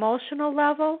 on an emotional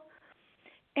level.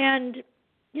 And,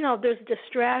 there's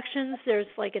distractions, there's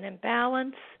like an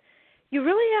imbalance. You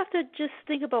really have to just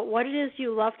think about what it is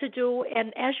you love to do,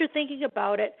 and as you're thinking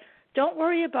about it, don't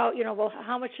worry about,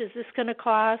 how much is this going to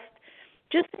cost?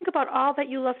 Just think about all that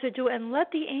you love to do and let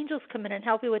the angels come in and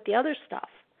help you with the other stuff,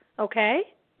 okay?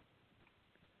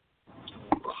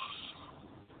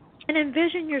 And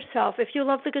envision yourself, if you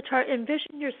love the guitar,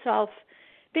 envision yourself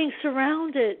being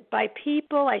surrounded by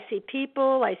people. I see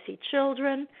people, I see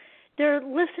children. They're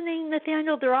listening,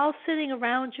 Nathaniel. They're all sitting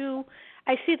around you.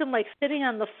 I see them like sitting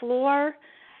on the floor,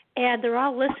 and they're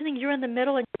all listening. You're in the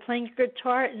middle, and you're playing your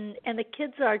guitar, and the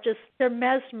kids are they're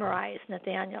mesmerized,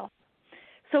 Nathaniel.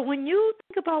 So when you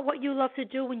think about what you love to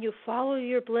do, when you follow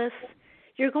your bliss,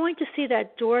 you're going to see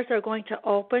that doors are going to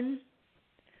open.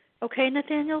 Okay,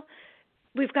 Nathaniel?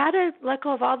 We've got to let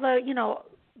go of all the,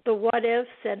 the what ifs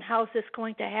and how's this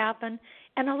going to happen,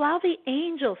 and allow the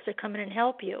angels to come in and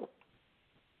help you.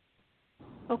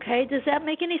 Okay, does that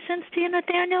make any sense to you,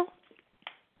 Nathaniel?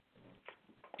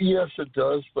 Yes, it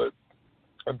does, but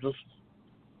I'm just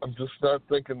not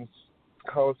thinking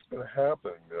how it's going to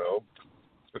happen,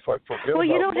 If I forget well,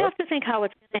 you don't have to think how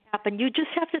it's going to happen. You just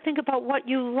have to think about what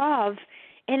you love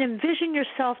and envision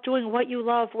yourself doing what you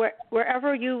love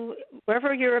wherever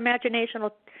your imagination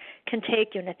can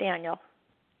take you, Nathaniel.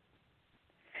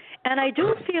 And I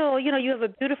do feel, you have a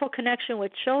beautiful connection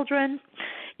with children.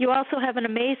 You also have an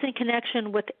amazing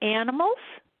connection with animals.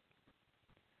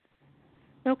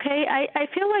 Okay, I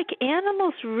feel like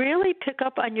animals really pick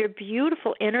up on your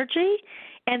beautiful energy,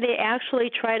 and they actually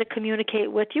try to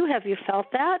communicate with you. Have you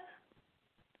felt that?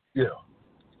 Yeah.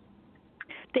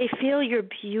 They feel your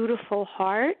beautiful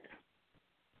heart,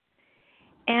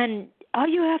 and all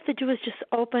you have to do is just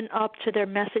open up to their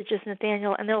messages,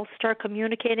 Nathaniel, and they'll start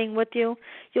communicating with you.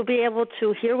 You'll be able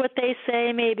to hear what they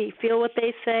say, maybe feel what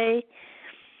they say.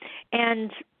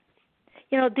 And,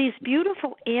 these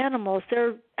beautiful animals,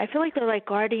 I feel like they're like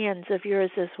guardians of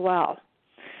yours as well.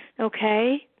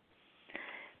 Okay?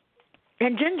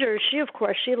 And Ginger,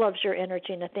 she loves your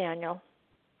energy, Nathaniel.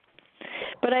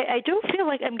 But I do feel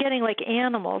like I'm getting like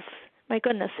animals. My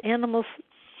goodness, animals.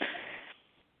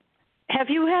 Have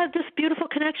you had this beautiful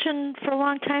connection for a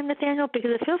long time, Nathaniel?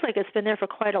 Because it feels like it's been there for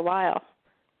quite a while.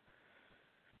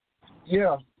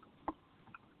 Yeah.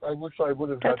 I wish I would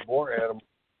have had more animals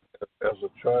as a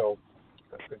child.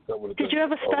 I think that would have been. Did you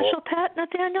have a special pet,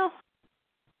 Nathaniel?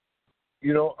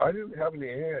 I didn't have any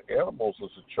animals as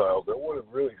a child. That would have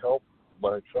really helped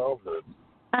my childhood.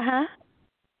 Uh-huh.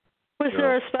 Was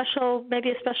there a special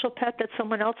pet that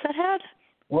someone else had?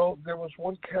 Well, there was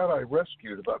one cat I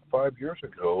rescued about 5 years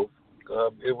ago.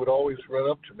 It would always run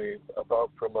up to me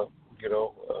about from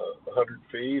 100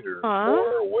 feet or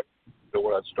more away,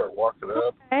 when I'd start walking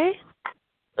up. Okay.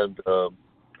 And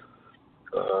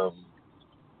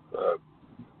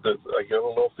I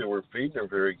don't know if they were feeding her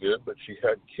very good, but she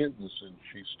had kittens, and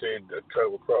she stayed kind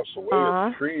of across the way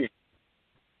in the tree.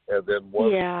 And then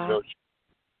once, she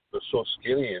was so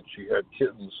skinny, and she had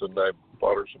kittens, and I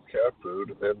bought her some cat food.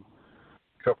 And then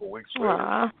a couple of weeks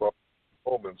later, she brought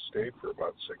her home and stayed for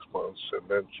about 6 months, and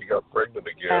then she got pregnant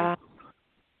again.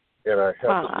 And I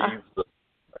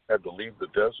had to leave the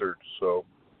desert, so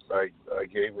I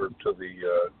gave her to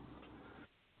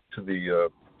the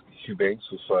Humane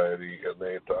Society, and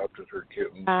they adopted her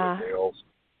kittens, and they all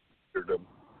steered them.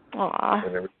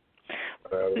 And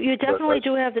you definitely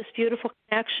do have this beautiful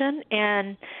connection,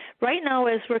 and right now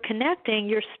as we're connecting,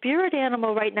 your spirit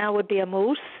animal right now would be a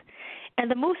moose, and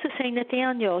the moose is saying,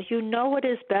 Nathaniel, you know what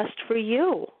is best for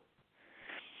you.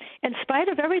 In spite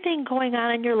of everything going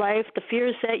on in your life, the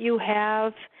fears that you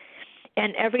have,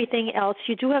 and everything else,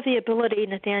 you do have the ability,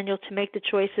 Nathaniel, to make the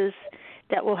choices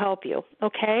that will help you,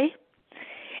 okay?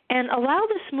 And allow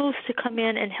this moose to come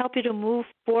in and help you to move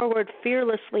forward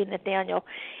fearlessly, Nathaniel,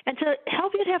 and to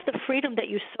help you to have the freedom that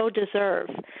you so deserve,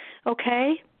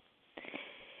 okay?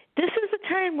 This is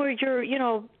a time where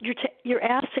you're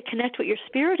asked to connect with your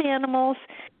spirit animals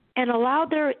and allow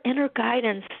their inner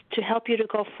guidance to help you to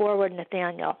go forward,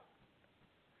 Nathaniel.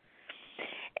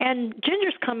 And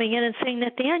Ginger's coming in and saying,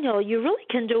 Nathaniel, you really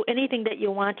can do anything that you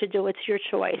want to do. It's your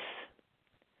choice.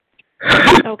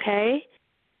 Okay?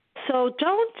 So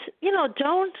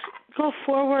don't go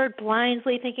forward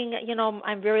blindly thinking,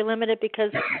 I'm very limited,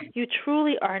 because you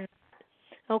truly are not.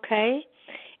 Okay?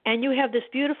 And you have this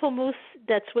beautiful moose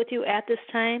that's with you at this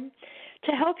time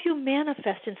to help you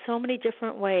manifest in so many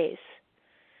different ways.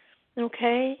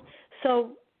 Okay?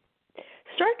 So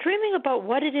start dreaming about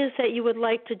what it is that you would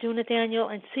like to do, Nathaniel,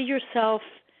 and see yourself,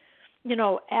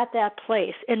 at that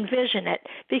place. Envision it.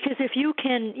 Because if you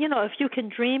can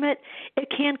dream it, it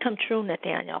can come true,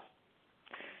 Nathaniel.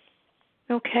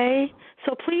 Okay?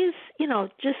 So please,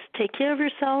 just take care of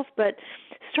yourself, but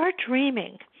start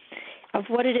dreaming of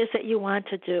what it is that you want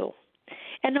to do.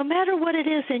 And no matter what it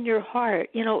is in your heart,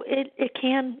 it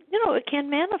can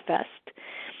manifest.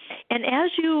 And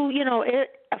as you,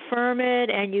 affirm it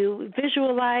and you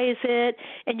visualize it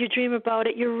and you dream about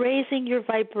it, you're raising your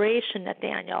vibration,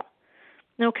 Nathaniel.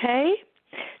 Okay?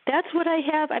 That's what I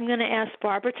have. I'm going to ask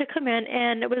Barbara to come in,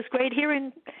 and it was great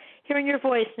hearing your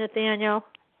voice, Nathaniel.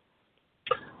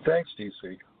 Thanks,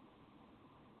 DC.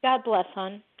 God bless,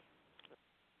 hon.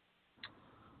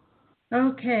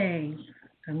 Okay.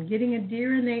 I'm getting a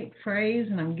Dear Innate phrase,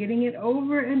 and I'm getting it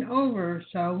over and over,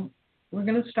 so we're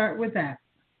going to start with that.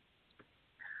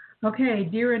 Okay,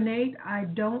 Dear Innate, I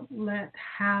don't let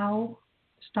how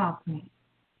stop me.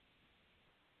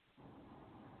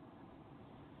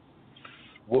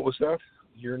 What was that?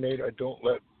 Dear Innate, I don't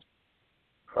let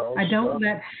how I don't stop?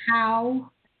 let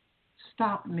how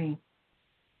stop me.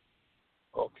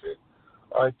 Okay.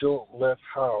 I don't let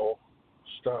how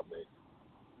stop me.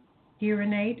 Dear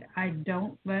Innate, I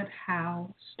don't let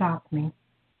how stop me.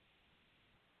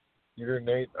 Dear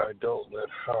Innate, I don't let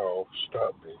how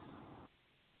stop me.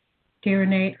 Dear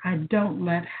Innate, I don't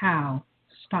let how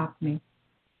stop me.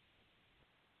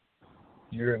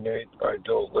 Dear Innate, I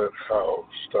don't let how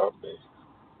stop me.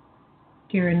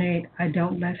 Dear Innate, I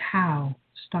don't let how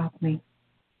stop me.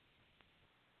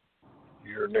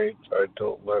 Dear Innate, I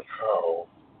don't let how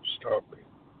stop me.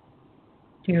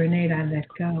 Dear Innate, I let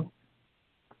go.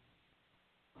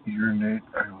 Dear Innate,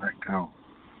 I let go.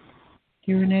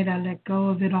 Dear Innate, I let go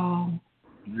of it all.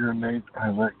 Dear Innate, I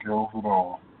let go of it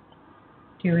all.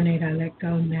 Dear Innate, I let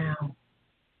go now.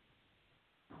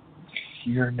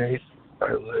 Dear Innate,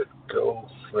 I let go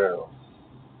now.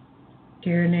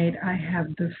 Dear Innate, I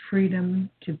have the freedom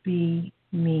to be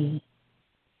me.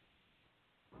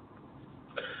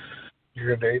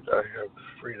 Dear Innate, I have the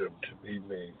freedom to be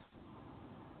me.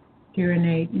 Dear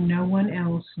Innate, no one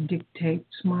else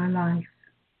dictates my life.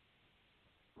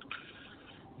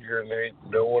 Dear Innate,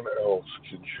 no one else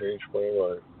can change my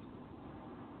life.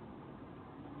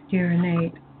 Dear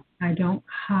Innate, I don't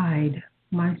hide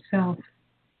myself.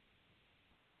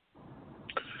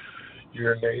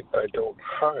 Dear Innate, I don't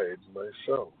hide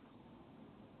myself.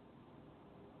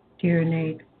 Dear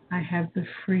Innate, I have the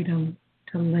freedom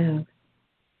to live.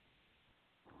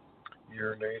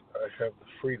 Dear Innate, I have the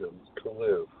freedom to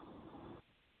live.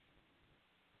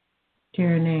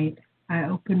 Dear Innate, I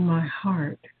open my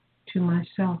heart to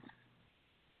myself.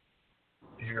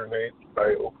 Dear Innate,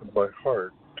 I open my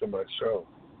heart to myself.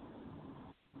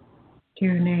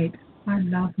 Dear Innate, I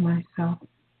love myself.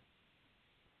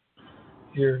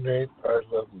 Dear Innate, I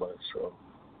love myself.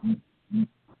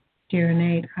 Dear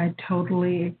Innate, I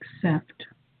totally accept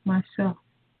myself.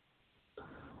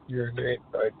 Dear Innate,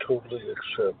 I totally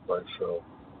accept myself.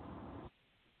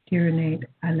 Here, Nate,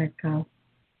 I let go.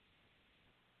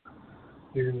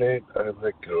 Here, Nate, I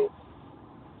let go.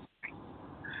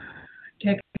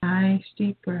 Take a nice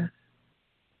deep breath.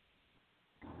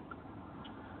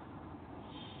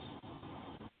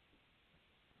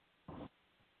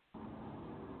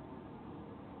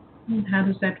 And how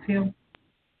does that feel?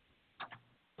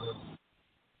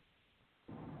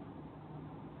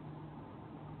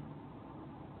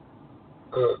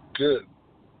 Good.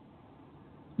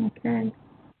 Okay.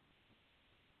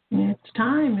 And it's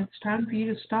time. It's time for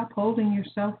you to stop holding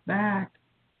yourself back.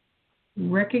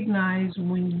 Recognize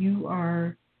when you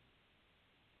are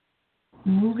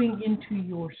moving into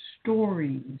your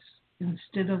stories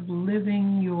instead of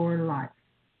living your life.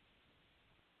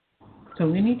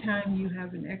 So anytime you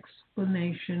have an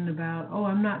explanation about, oh,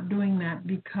 I'm not doing that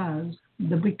because,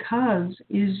 the because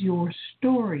is your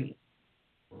story.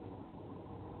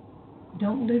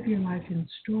 Don't live your life in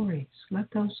stories. Let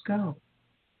those go.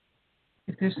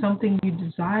 If there's something you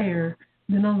desire,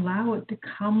 then allow it to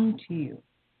come to you.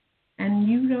 And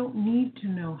you don't need to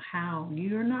know how.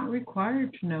 You're not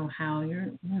required to know how.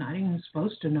 You're not even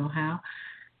supposed to know how.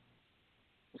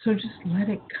 So just let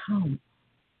it come.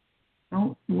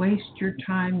 Don't waste your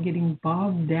time getting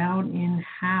bogged down in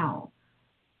how,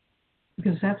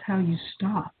 because that's how you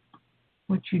stop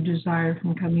what you desire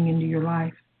from coming into your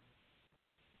life.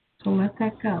 So let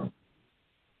that go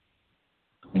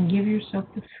and give yourself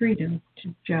the freedom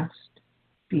to just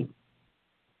be.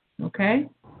 Okay?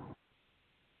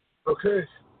 Okay.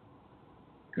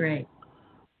 Great.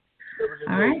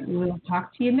 All right. We'll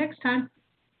talk to you next time.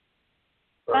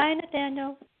 Bye,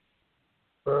 Nathaniel.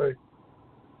 Bye.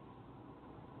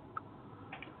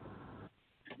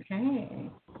 Okay.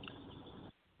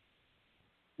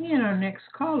 And our next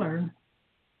caller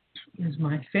is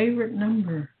my favorite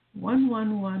number,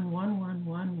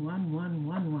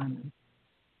 111111111.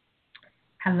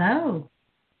 Hello.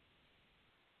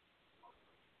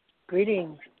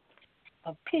 Greetings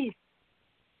of peace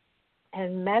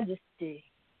and majesty.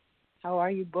 How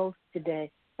are you both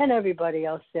today? And everybody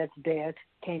else that's there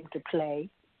came to play.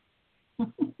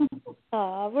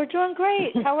 We're doing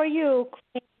great. How are you,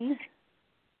 Queen?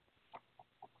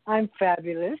 I'm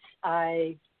fabulous.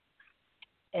 I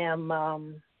am.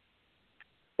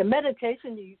 The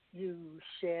meditation you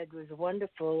shared was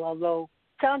wonderful, although it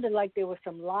sounded like there were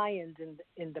some lions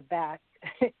in the back.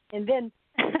 And then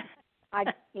I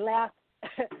laughed.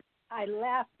 I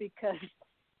laughed because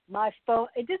my phone,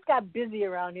 it just got busy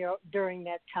around here during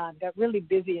that time. Got really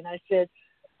busy, and I said,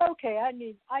 okay, I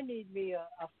need me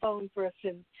a phone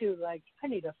person too. Like I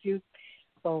need a few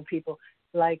phone people.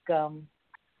 Like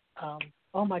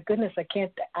oh my goodness, I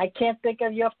can't think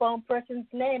of your phone person's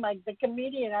name. The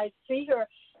comedian, I see her,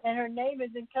 and her name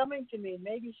isn't coming to me.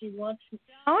 Maybe she wants.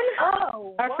 Joan?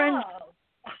 Oh, our wow. friend.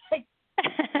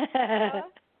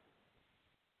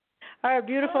 Our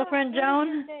beautiful friend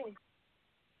Joan.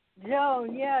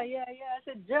 Joan, yeah. I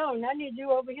said, Joan, I need you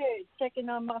over here checking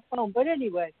on my phone. But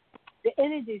anyway, the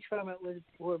energies from it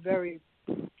were very,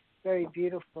 very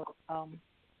beautiful.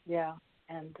 Yeah,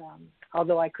 and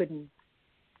although I couldn't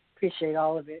appreciate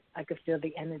all of it, I could feel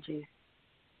the energies.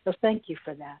 So thank you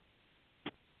for that.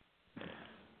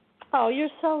 Oh, you're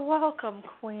so welcome,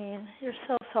 Queen. You're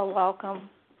so welcome.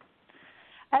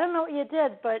 I don't know what you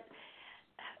did, but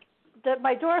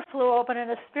my door flew open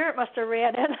and a spirit must have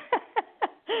ran in.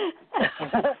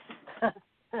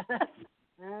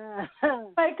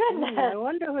 My goodness. I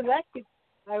wonder who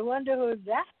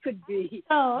that could be.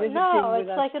 Oh, no, it's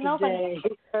like an today.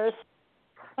 open door.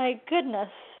 My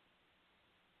goodness.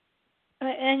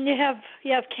 And you have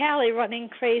Callie running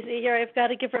crazy here. I've got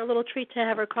to give her a little treat to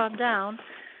have her calm down.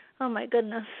 Oh my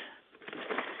goodness,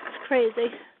 it's crazy.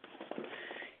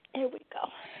 Here we go.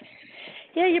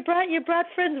 Yeah, you brought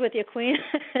friends with you, Queen.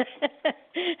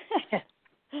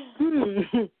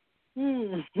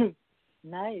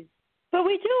 Nice. But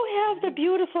we do have the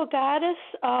beautiful goddess.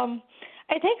 I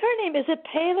think her name is it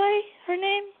Pele? Her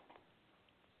name?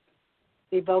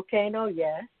 The volcano,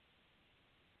 yes.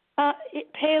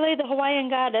 Pele, the Hawaiian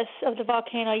goddess of the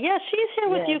volcano. Yes, she's here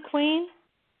with you, Queen.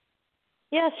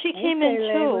 Yes, she came in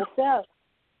too. What's up?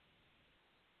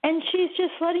 And she's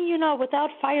just letting you know, without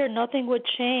fire, nothing would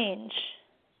change.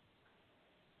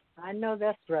 I know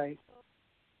that's right.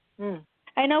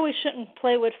 I know we shouldn't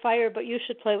play with fire, but you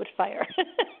should play with fire.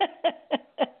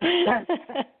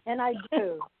 And I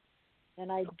do.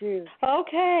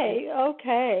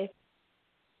 Okay.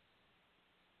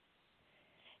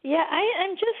 Yeah,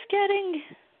 I'm just getting,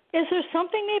 is there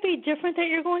something maybe different that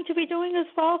you're going to be doing this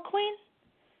fall, Queen?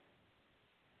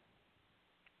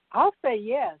 I'll say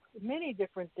yes, many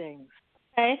different things.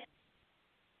 Okay.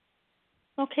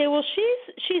 Okay, well,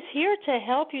 she's here to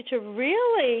help you to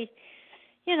really,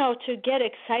 to get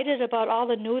excited about all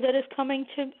the new that is coming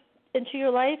into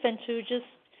your life, and to just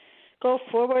go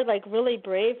forward like really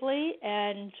bravely.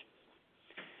 And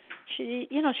she's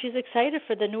excited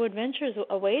for the new adventures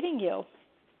awaiting you.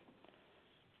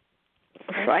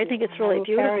 So I think it's really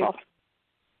beautiful.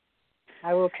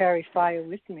 I will carry fire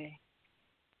with me.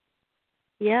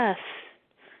 Yes,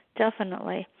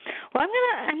 definitely. Well,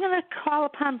 I'm gonna call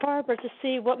upon Barbara to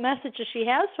see what messages she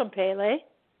has from Pele.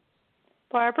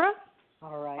 Barbara?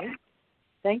 All right.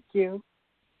 Thank you,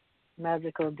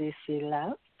 Magical DC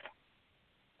Love.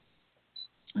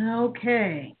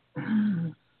 Okay.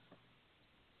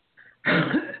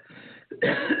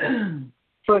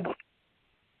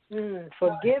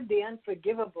 Forgive the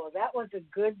unforgivable. That was a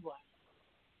good one.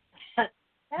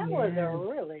 That was a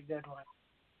really good one.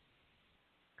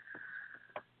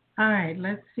 All right,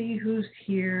 let's see who's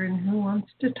here and who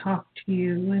wants to talk to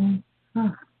you. And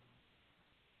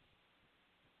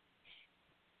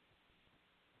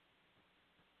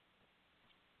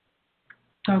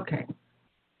okay.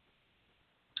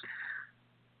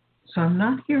 So I'm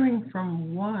not hearing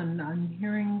from one, I'm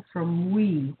hearing from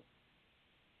we.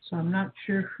 So I'm not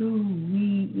sure who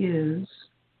we is.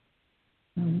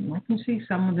 I can see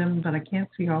some of them, but I can't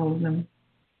see all of them.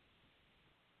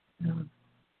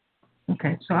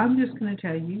 Okay, so I'm just going to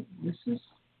tell you, this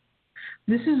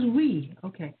is we.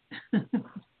 Okay.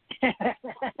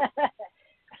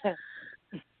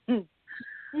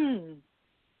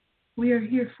 We are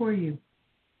here for you.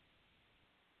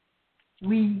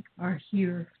 We are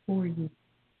here for you.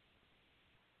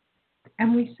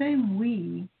 And we say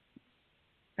we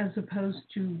as opposed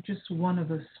to just one of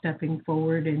us stepping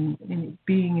forward and it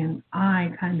being an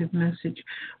I kind of message.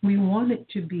 We want it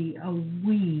to be a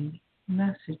we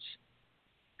message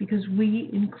because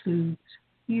we includes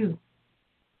you.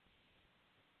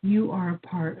 You are a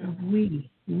part of we.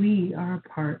 We are a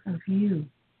part of you.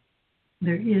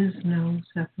 There is no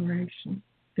separation.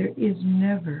 There is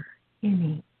never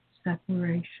any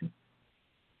separation.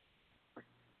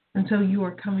 And so you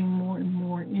are coming more and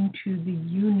more into the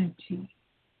unity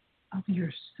of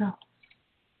yourself.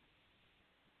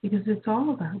 Because it's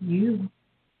all about you.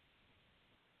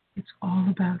 It's all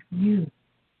about you.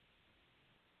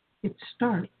 It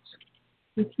starts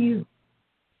with you.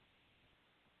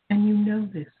 And you know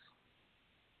this.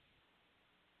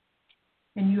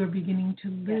 And you are beginning to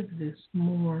live this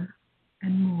more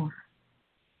and more.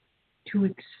 To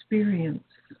experience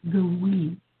the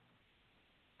we.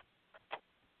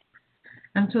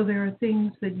 And so there are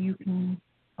things that you can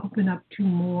open up to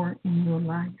more in your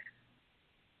life.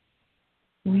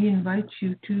 We invite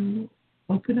you to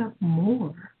open up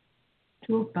more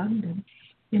to abundance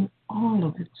in all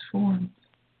of its forms.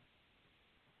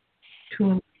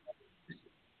 To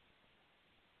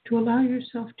allow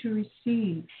yourself to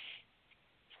receive.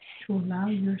 To allow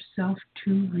yourself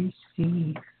to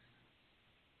receive.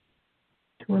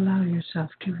 To allow yourself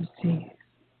to receive.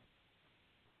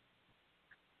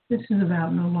 This is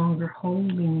about no longer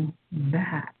holding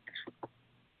back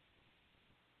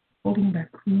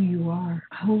who you are,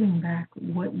 holding back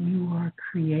what you are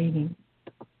creating,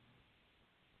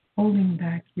 holding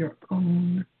back your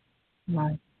own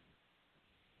life.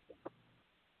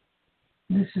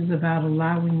 This is about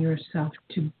allowing yourself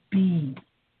to be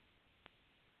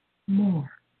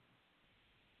more,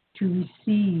 to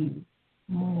receive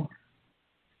more,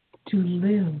 to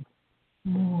live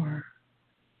more,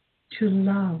 to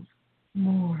love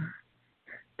more,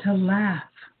 to laugh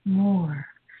more,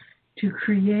 to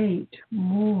create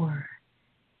more,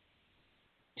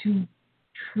 to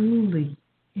truly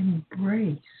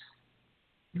embrace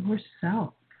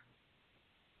yourself.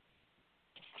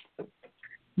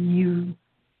 You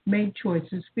made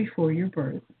choices before your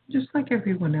birth, just like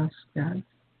everyone else does.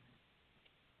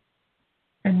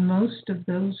 And most of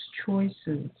those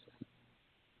choices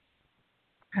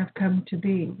have come to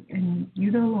be, and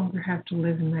you no longer have to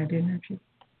live in that energy.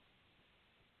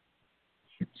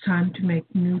 It's time to make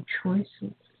new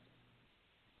choices.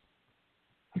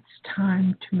 It's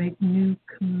time to make new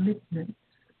commitments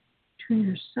to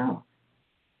yourself,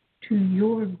 to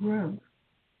your growth,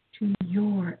 to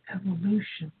your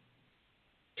evolution,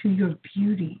 to your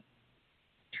beauty,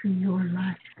 to your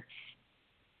life,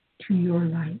 to your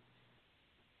light.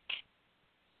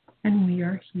 And we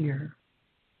are here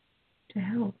to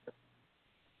help.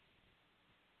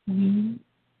 We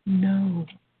know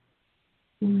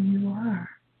who you are.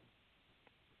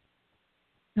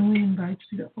 And we invite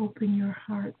you to open your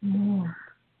heart more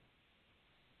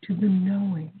to the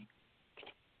knowing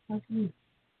of you.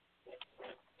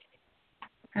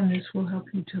 And this will help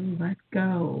you to let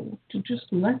go, to just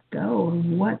let go of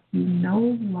what you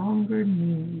no longer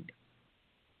need.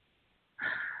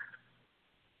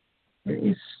 There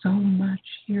is so much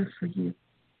here for you.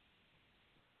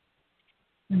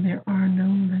 And there are no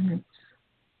limits.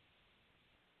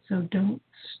 So don't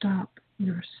stop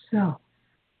yourself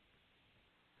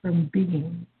from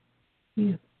being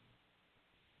you.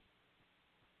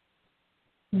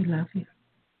 We love you.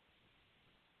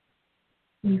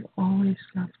 We've always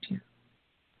loved you.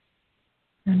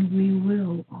 And we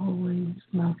will always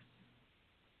love you.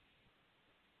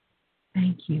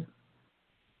 Thank you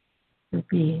for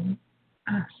being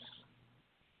us.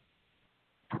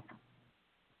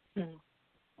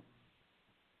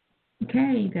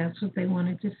 Okay, that's what they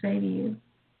wanted to say to you.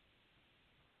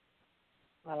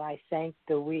 Well, I thank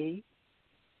the we.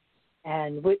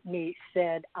 And Whitney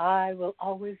said, I will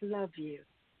always love you.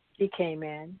 She came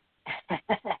in.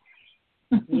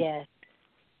 Yes.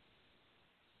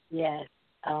 Yes.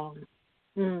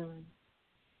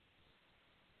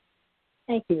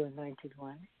 Thank you, Anointed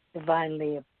One.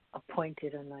 Divinely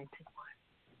appointed Anointed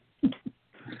One.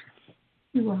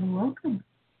 You are welcome.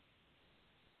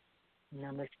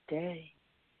 Namaste.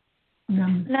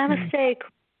 Namaste. Namaste.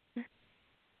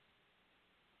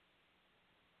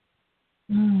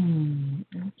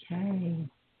 Okay.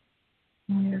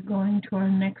 We're going to our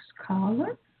next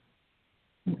caller,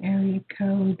 from area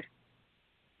code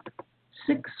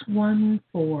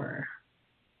 614.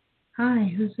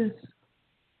 Hi, who's this?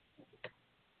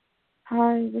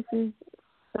 Hi, this is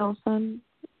Selson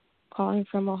calling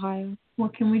from Ohio.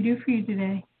 What can we do for you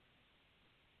today?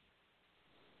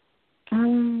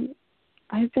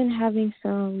 I've been having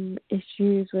some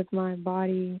issues with my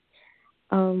body,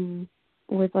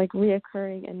 with like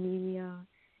reoccurring anemia,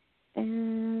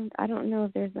 and I don't know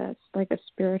if there's a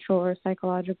spiritual or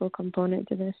psychological component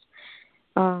to this.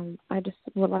 I just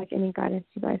would like any guidance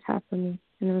you guys have for me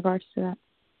in regards to that.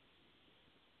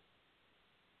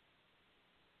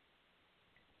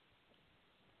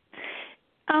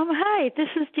 Hi, this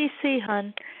is DC,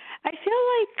 hon. I feel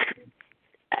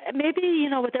like maybe,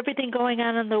 with everything going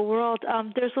on in the world,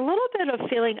 there's a little bit of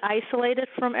feeling isolated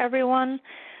from everyone.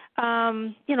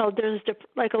 There's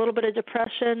like a little bit of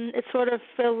depression. It's sort of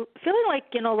feeling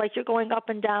like, like you're going up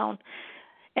and down.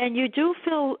 And you do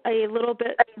feel a little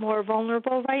bit more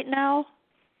vulnerable right now.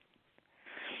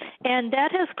 And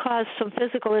that has caused some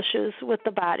physical issues with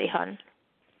the body, hon.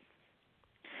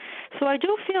 So I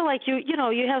do feel like you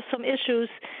have some issues,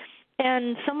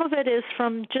 and some of it is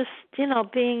from just,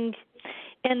 being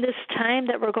in this time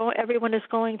that everyone is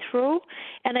going through.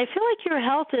 And I feel like your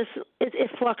health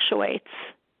it fluctuates.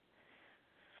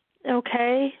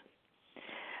 Okay.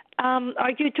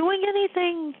 Are you doing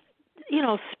anything,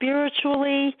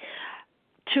 spiritually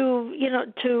to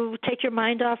take your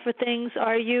mind off of things?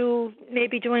 Are you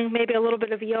maybe doing a little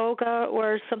bit of yoga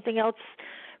or something else,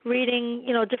 reading,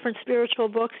 different spiritual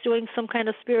books, doing some kind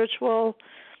of spiritual,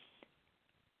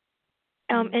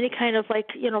 any kind of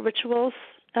rituals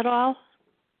at all?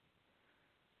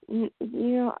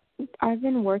 I've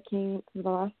been working for the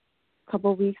last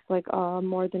couple of weeks,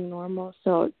 more than normal.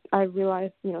 So I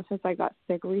realized, since I got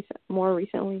sick more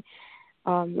recently,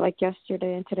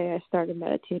 yesterday and today, I started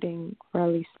meditating for at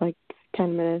least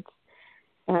 10 minutes,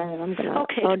 and I'm gonna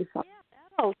already stop. Yeah,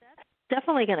 that's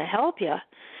definitely gonna help you,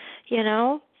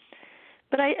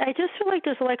 But I just feel like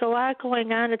there's a lot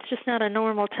going on. It's just not a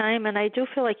normal time, and I do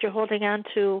feel like you're holding on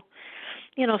to,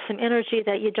 some energy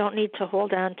that you don't need to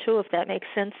hold on to, if that makes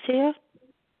sense to you.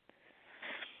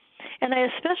 And I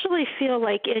especially feel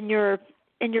like in your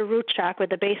root chakra,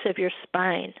 the base of your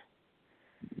spine,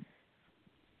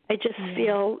 I just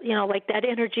feel, like that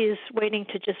energy is waiting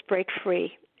to just break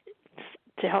free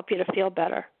to help you to feel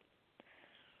better.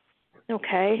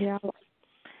 Okay? Yeah.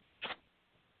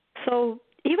 So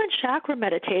even chakra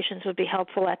meditations would be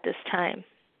helpful at this time.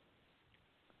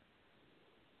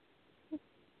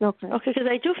 Okay. Okay, because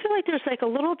I do feel like there's a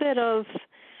little bit of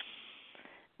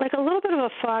a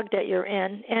fog that you're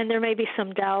in, and there may be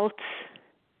some doubts.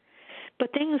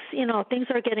 But things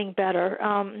are getting better.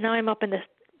 Now I'm up in the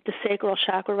sacral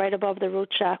chakra, right above the root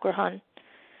chakra, hon.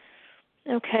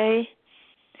 Okay,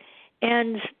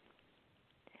 and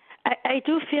I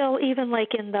do feel even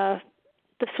in the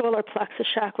solar plexus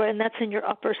chakra, and that's in your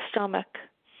upper stomach.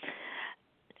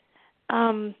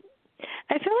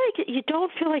 I feel like you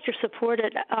don't feel like you're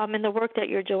supported in the work that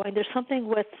you're doing. There's something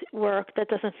with work that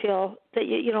doesn't feel that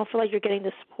you don't feel like you're getting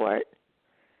the support.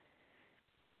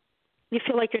 You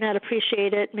feel like you're not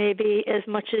appreciated maybe as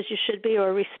much as you should be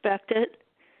or respected.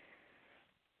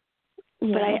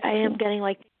 Yeah, but I am getting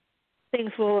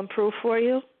things will improve for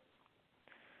you.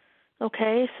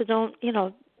 Okay, so don't,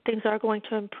 things are going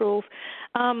to improve.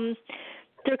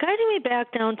 They're guiding me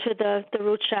back down to the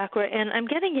root chakra, and I'm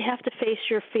getting you have to face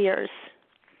your fears.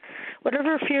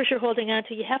 Whatever fears you're holding on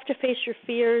to, you have to face your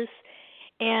fears,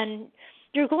 and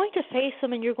you're going to face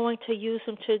them, and you're going to use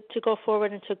them to go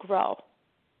forward and to grow.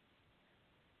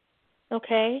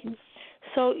 Okay?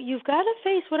 So you've got to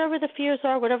face whatever the fears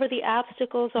are, whatever the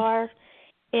obstacles are,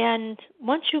 and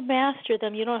once you master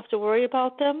them, you don't have to worry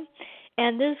about them.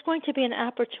 And there's going to be an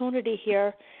opportunity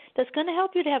here that's going to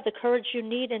help you to have the courage you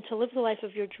need and to live the life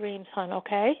of your dreams, hon,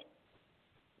 okay?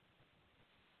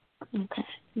 Okay.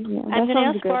 Yeah, I'm going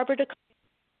to ask Barbara to come.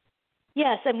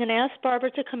 Yes, I'm going to ask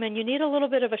Barbara to come in. You need a little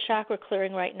bit of a chakra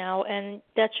clearing right now, and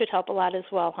that should help a lot as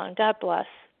well, hon. God bless.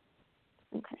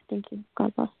 Okay, thank you.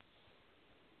 God bless.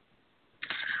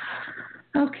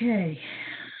 Okay,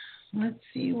 let's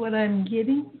see what I'm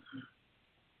getting.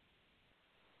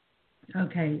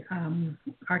 Okay,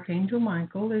 Archangel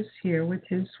Michael is here with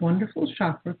his wonderful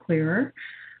chakra clearer.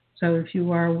 So if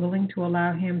you are willing to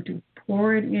allow him to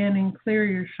pour it in and clear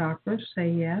your chakras, say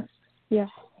yes. Yes.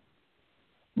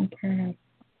 Okay.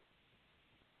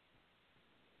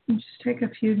 And just take a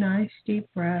few nice deep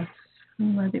breaths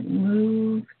and let it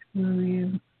move through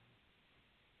you.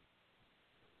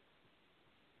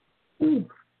 Ooh.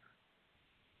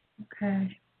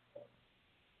 Okay.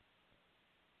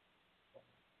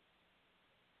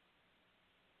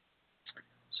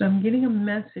 So I'm getting a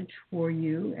message for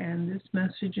you, and this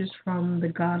message is from the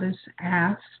goddess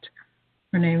Ast.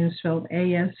 Her name is spelled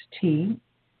A-S-T.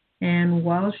 And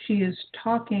while she is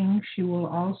talking, she will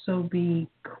also be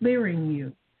clearing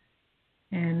you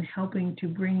and helping to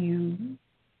bring you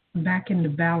back into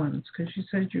balance, because she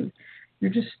says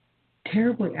you're just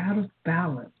terribly out of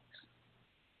balance.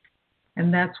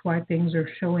 And that's why things are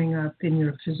showing up in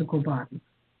your physical body.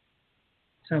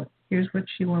 So here's what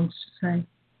she wants to say.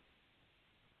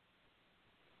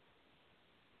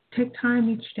 Take time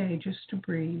each day just to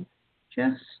breathe.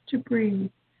 Just to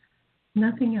breathe.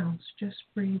 Nothing else, just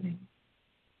breathing.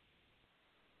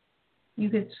 You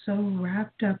get so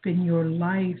wrapped up in your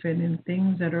life and in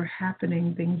things that are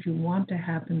happening, things you want to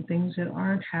happen, things that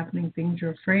aren't happening, things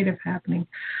you're afraid of happening,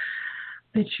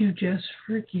 that you just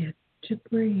forget to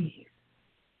breathe.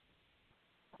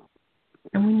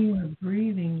 And when you are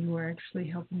breathing, you are actually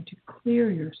helping to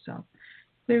clear yourself,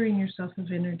 clearing yourself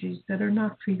of energies that are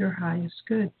not for your highest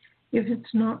good. If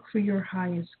it's not for your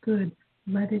highest good,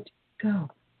 let it go.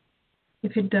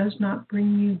 If it does not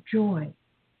bring you joy,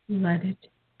 let it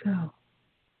go.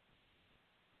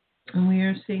 And we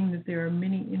are seeing that there are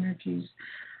many energies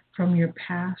from your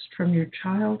past, from your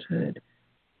childhood,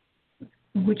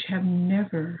 which have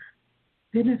never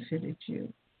benefited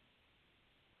you.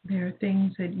 There are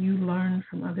things that you learned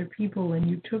from other people and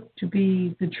you took to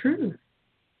be the truth,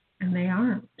 and they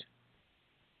aren't.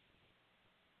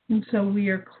 And so we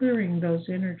are clearing those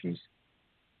energies.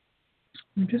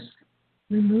 We're just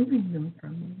removing them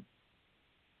from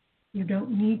you. You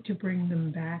don't need to bring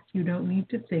them back. You don't need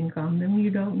to think on them.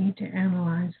 You don't need to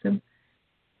analyze them.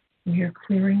 We are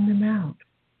clearing them out.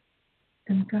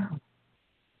 And go.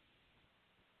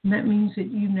 And that means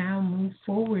that you now move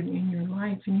forward in your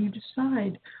life and you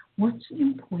decide what's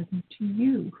important to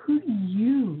you. Who do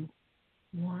you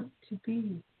want to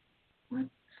be?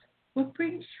 What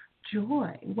brings you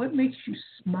joy? What makes you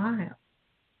smile?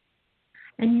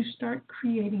 And you start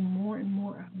creating more and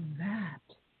more of that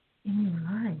in your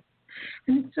life.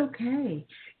 And it's okay.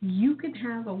 You can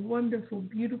have a wonderful,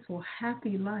 beautiful,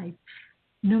 happy life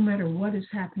no matter what is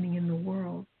happening in the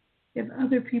world. If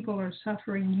other people are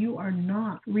suffering, you are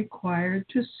not required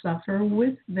to suffer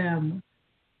with them.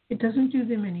 It doesn't do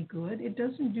them any good. It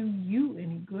doesn't do you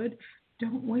any good.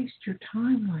 Don't waste your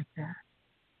time like that.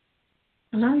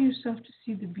 Allow yourself to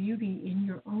see the beauty in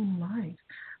your own life.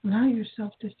 Allow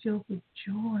yourself to feel the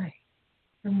joy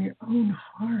from your own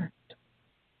heart.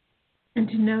 And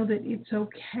to know that it's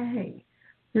okay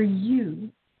for you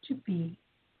to be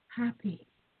happy.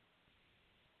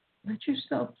 Let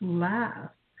yourself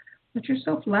laugh. Let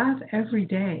yourself laugh every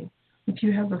day. If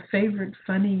you have a favorite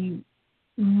funny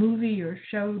movie or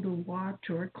show to watch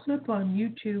or a clip on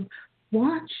YouTube,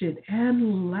 watch it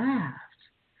and laugh.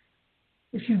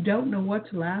 If you don't know what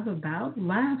to laugh about,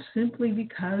 laugh simply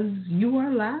because you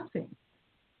are laughing.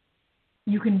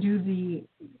 You can do the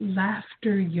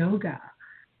laughter yoga.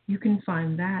 You can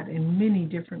find that in many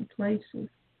different places.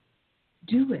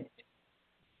 Do it.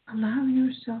 Allow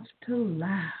yourself to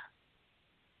laugh.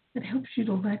 It helps you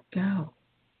to let go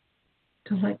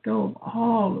of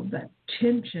all of that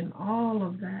tension, all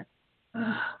of that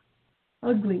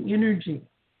ugly energy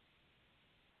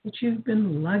that you've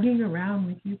been lugging around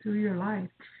with you through your life.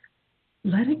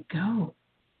 let it go.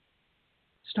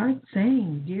 Start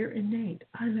saying, dear innate,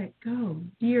 I let go.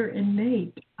 Dear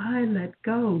innate, I let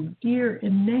go. Dear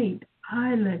innate,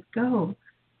 I let go.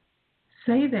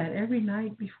 Say that every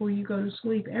night before you go to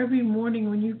sleep, every morning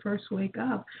when you first wake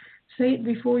up. Say it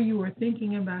before you are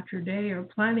thinking about your day or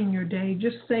planning your day.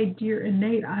 Just say, dear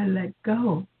innate, I let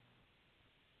go.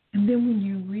 And then when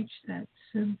you reach that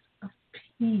sense of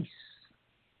peace,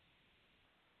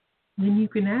 then you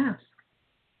can ask,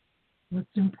 what's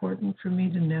important for me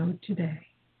to know today?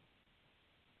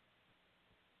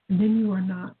 And then you are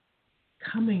not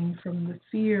coming from the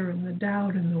fear and the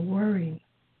doubt and the worry.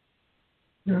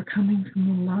 You are coming from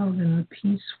the love and the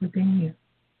peace within you.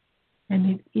 And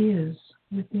it is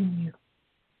within you.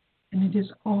 And it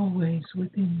is always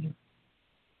within you.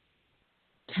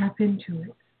 Tap into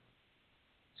it.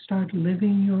 Start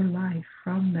living your life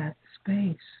from that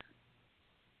space.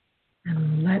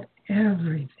 And let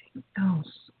everything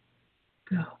else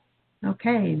go.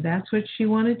 Okay, that's what she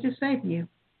wanted to say to you.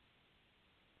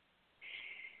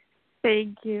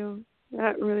 Thank you.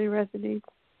 That really resonates.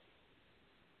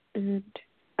 And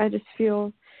I just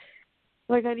feel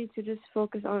like I need to just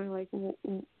focus on like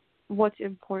what's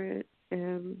important,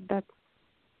 and that's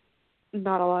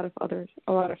not a lot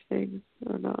of things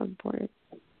are not important.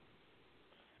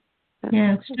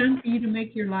 Yeah, it's time for you to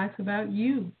make your life about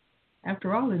you.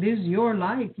 After all, it is your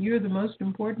life. You're the most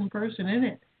important person in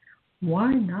it.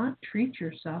 Why not treat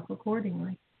yourself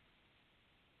accordingly?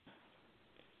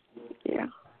 Yeah.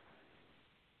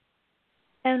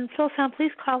 And Phil-san,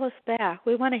 please call us back.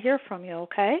 We want to hear from you,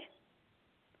 okay?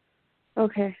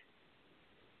 Okay.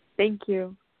 Thank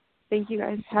you. Thank you,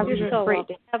 guys. Have You're a so great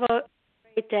welcome. day. Have a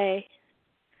great day.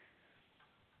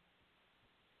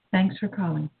 Thanks for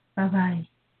calling. Bye-bye.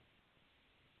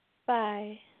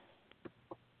 Bye.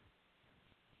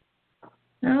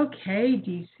 Okay,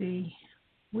 DC.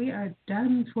 We are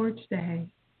done for today.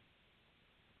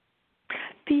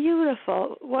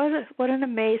 Beautiful. What an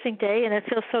amazing day, and it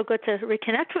feels so good to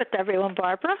reconnect with everyone,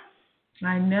 Barbara.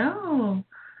 I know.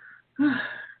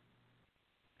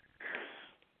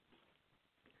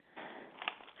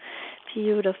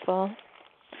 Beautiful.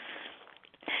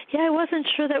 Yeah, I wasn't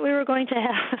sure that we were going to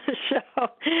have a show,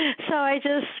 so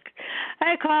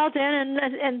I called in,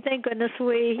 and thank goodness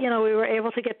we were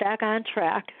able to get back on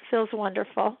track. Feels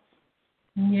wonderful.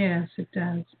 Yes, it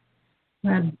does.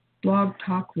 Glad Blog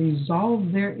Talk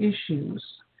resolved their issues.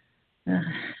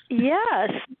 Yes,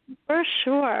 for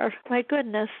sure. My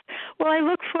goodness. Well, I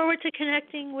look forward to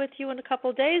connecting with you in a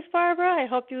couple of days, Barbara. I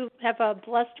hope you have a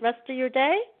blessed rest of your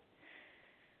day.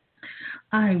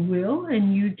 I will,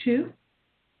 and you too.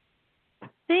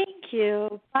 Thank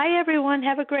you. Bye, everyone.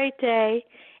 Have a great day.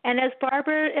 And as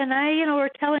Barbara and I, were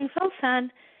telling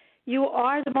Phil-san, you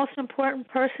are the most important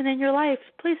person in your life.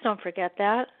 Please don't forget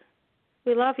that.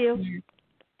 We love you.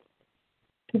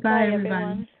 Goodbye, Bye, everybody.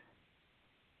 everyone.